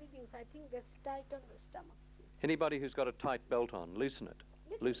 you can reduce. I think that's tight on the stomach. Anybody who's got a tight belt on, loosen it.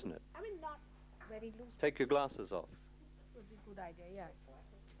 Little Loosen bit. it. I mean, not very loose. Take your glasses off. Would be a good idea, yes.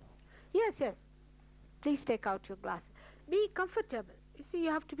 Yes, yes. Please take out your glasses. Be comfortable. You see,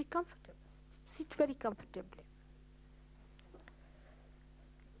 you have to be comfortable. Sit very comfortably.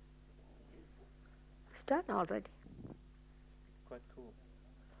 It's done already. Quite cool.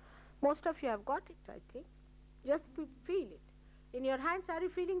 Most of you have got it, I think. Just feel it. In your hands, are you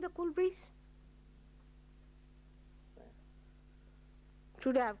feeling the cool breeze?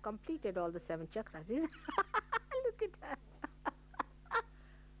 Today I have completed all the 7 chakras. Look at her.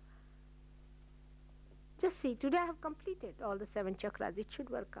 Just see, today I have completed all the 7 chakras. It should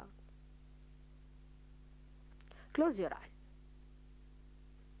work out. Close your eyes.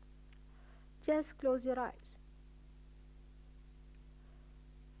 Just close your eyes.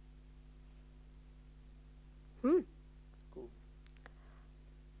 Cool. It's cool.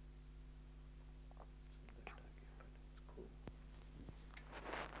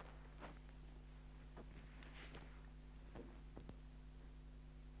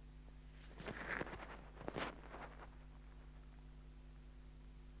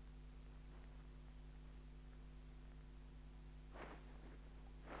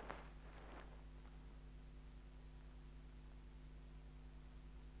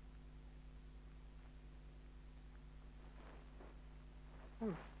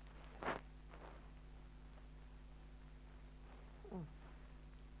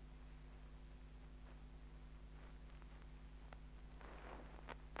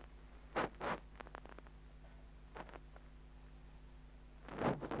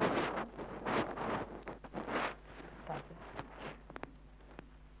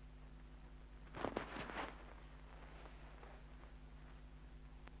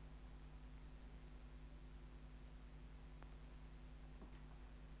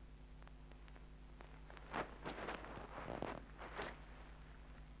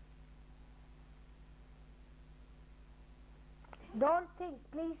 Don't think,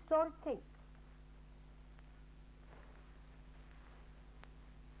 please don't think.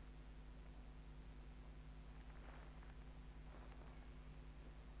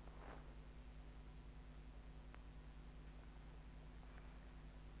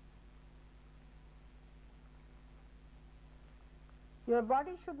 Your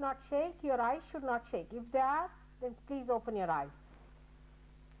body should not shake, your eyes should not shake. If they are, then please open your eyes.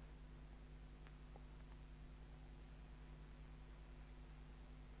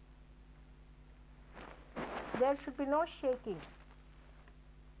 There should be no shaking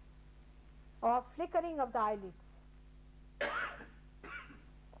or flickering of the eyelids.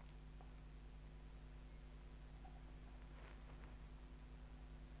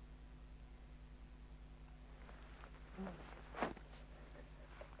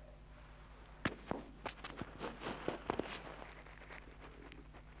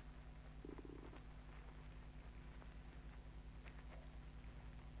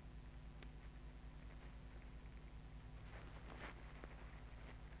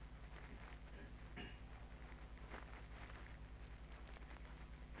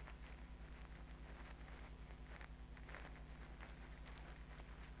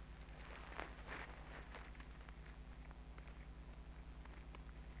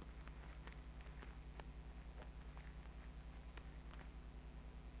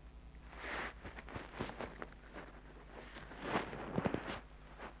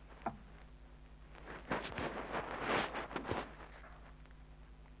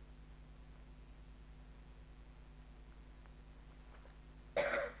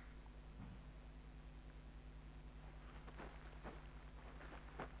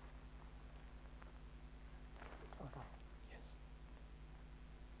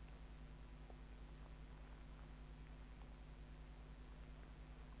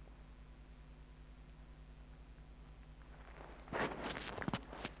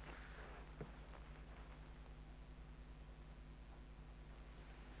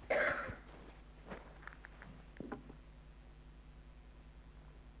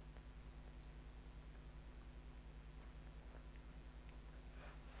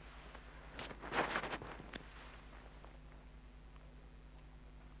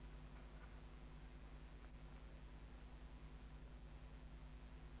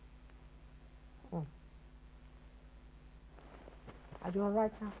 Are you all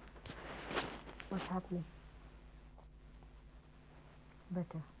right now? What's happening?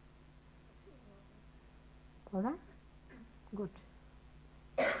 Better. All right? Good.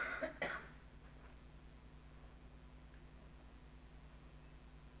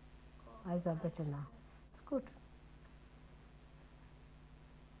 Eyes are better now. It's good.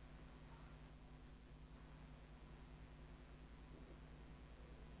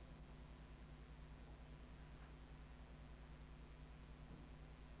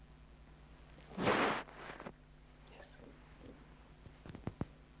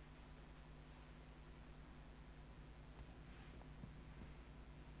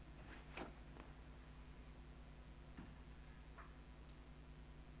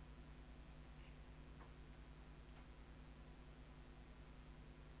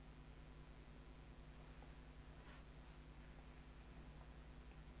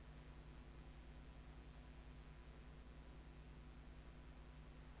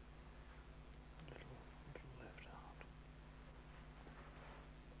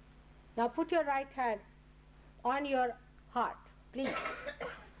 Now put your right hand on your heart, please.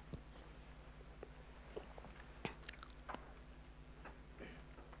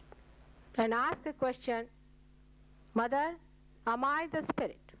 And ask a question, Mother, am I the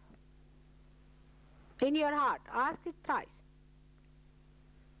spirit? In your heart, ask it thrice.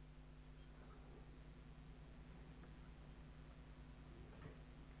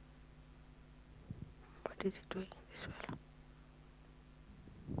 What is it doing, this fellow?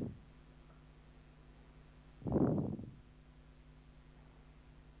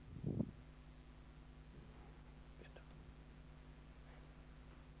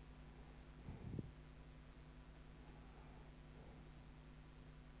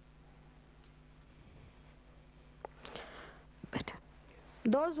 Better.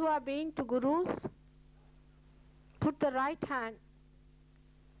 Those who have been to gurus, put the right hand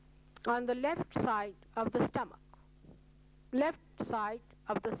on the left side of the stomach. Left side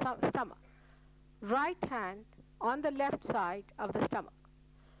of the stomach. Right hand on the left side of the stomach.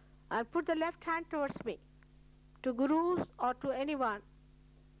 And put the left hand towards me, to gurus or to anyone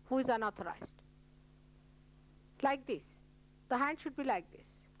who is unauthorized. Like this. The hand should be like this.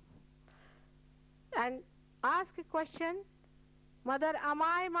 And ask a question, Mother, am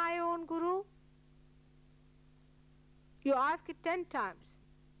I my own guru? You ask it 10 times.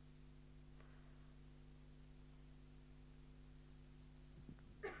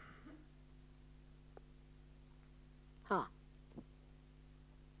 Huh.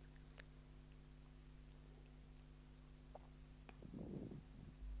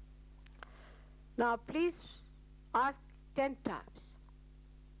 Now please ask 10 times.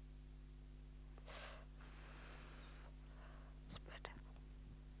 It's better.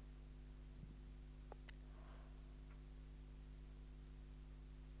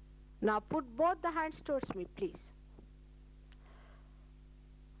 Now put both the hands towards me, please.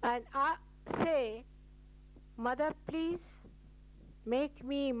 And say, Mother, please make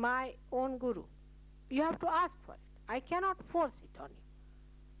me my own guru. You have to ask for it. I cannot force it on you.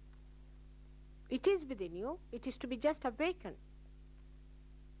 It is within you. It is to be just awakened.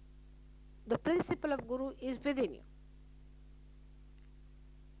 The principle of guru is within you.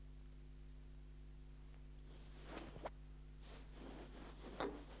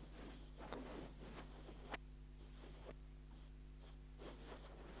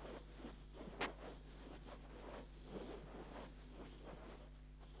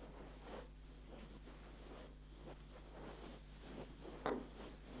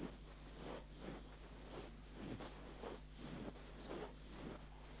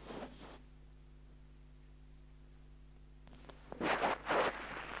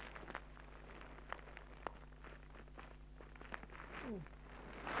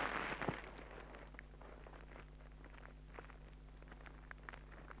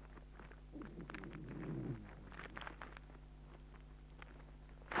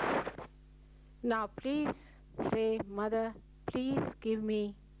 Now please say, Mother, please give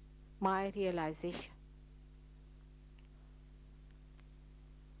me my realization.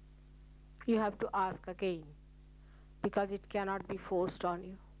 You have to ask again, because it cannot be forced on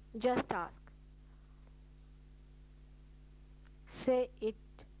you. Just ask. Say it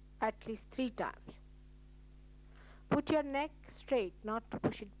at least 3 times. Put your neck straight, not to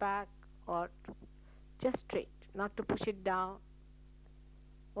push it back, or just straight, not to push it down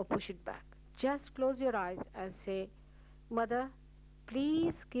or push it back. Just close your eyes and say, Mother,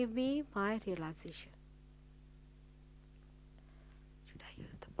 please give me my realization. Should I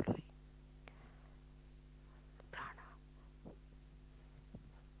use the blowing? Prana.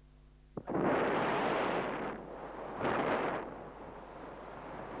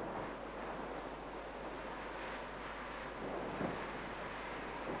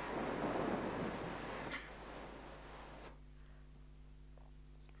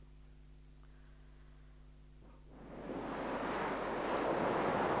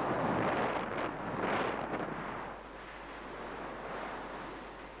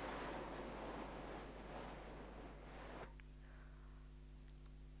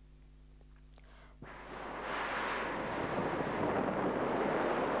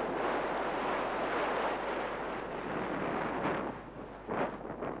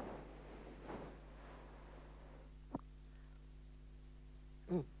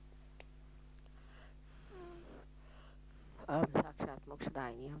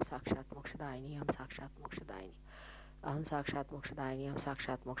 मोक्षदायिनी हम साक्षात मोक्षदायिनी हम साक्षात मोक्षदायिनी अहम साक्षात मोक्षदायिनी हम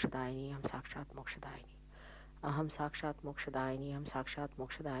साक्षात मोक्षदायिनी हम साक्षात मोक्षदायिनी अहम साक्षात मोक्षदायिनी हम साक्षात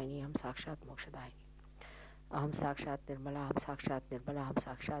मोक्षदायिनी हम साक्षात मोक्षदायिनी अहम साक्षात निर्मला हम साक्षात निर्मला हम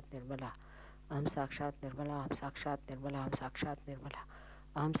साक्षात निर्मला अहम साक्षात निर्मला हम साक्षात निर्मला हम साक्षात निर्मला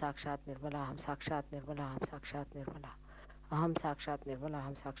अहम साक्षात निर्मला हम साक्षात निर्मला हम साक्षात निर्मला अहम साक्षात निर्मला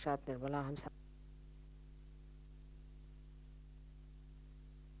हम साक्षात निर्मला हम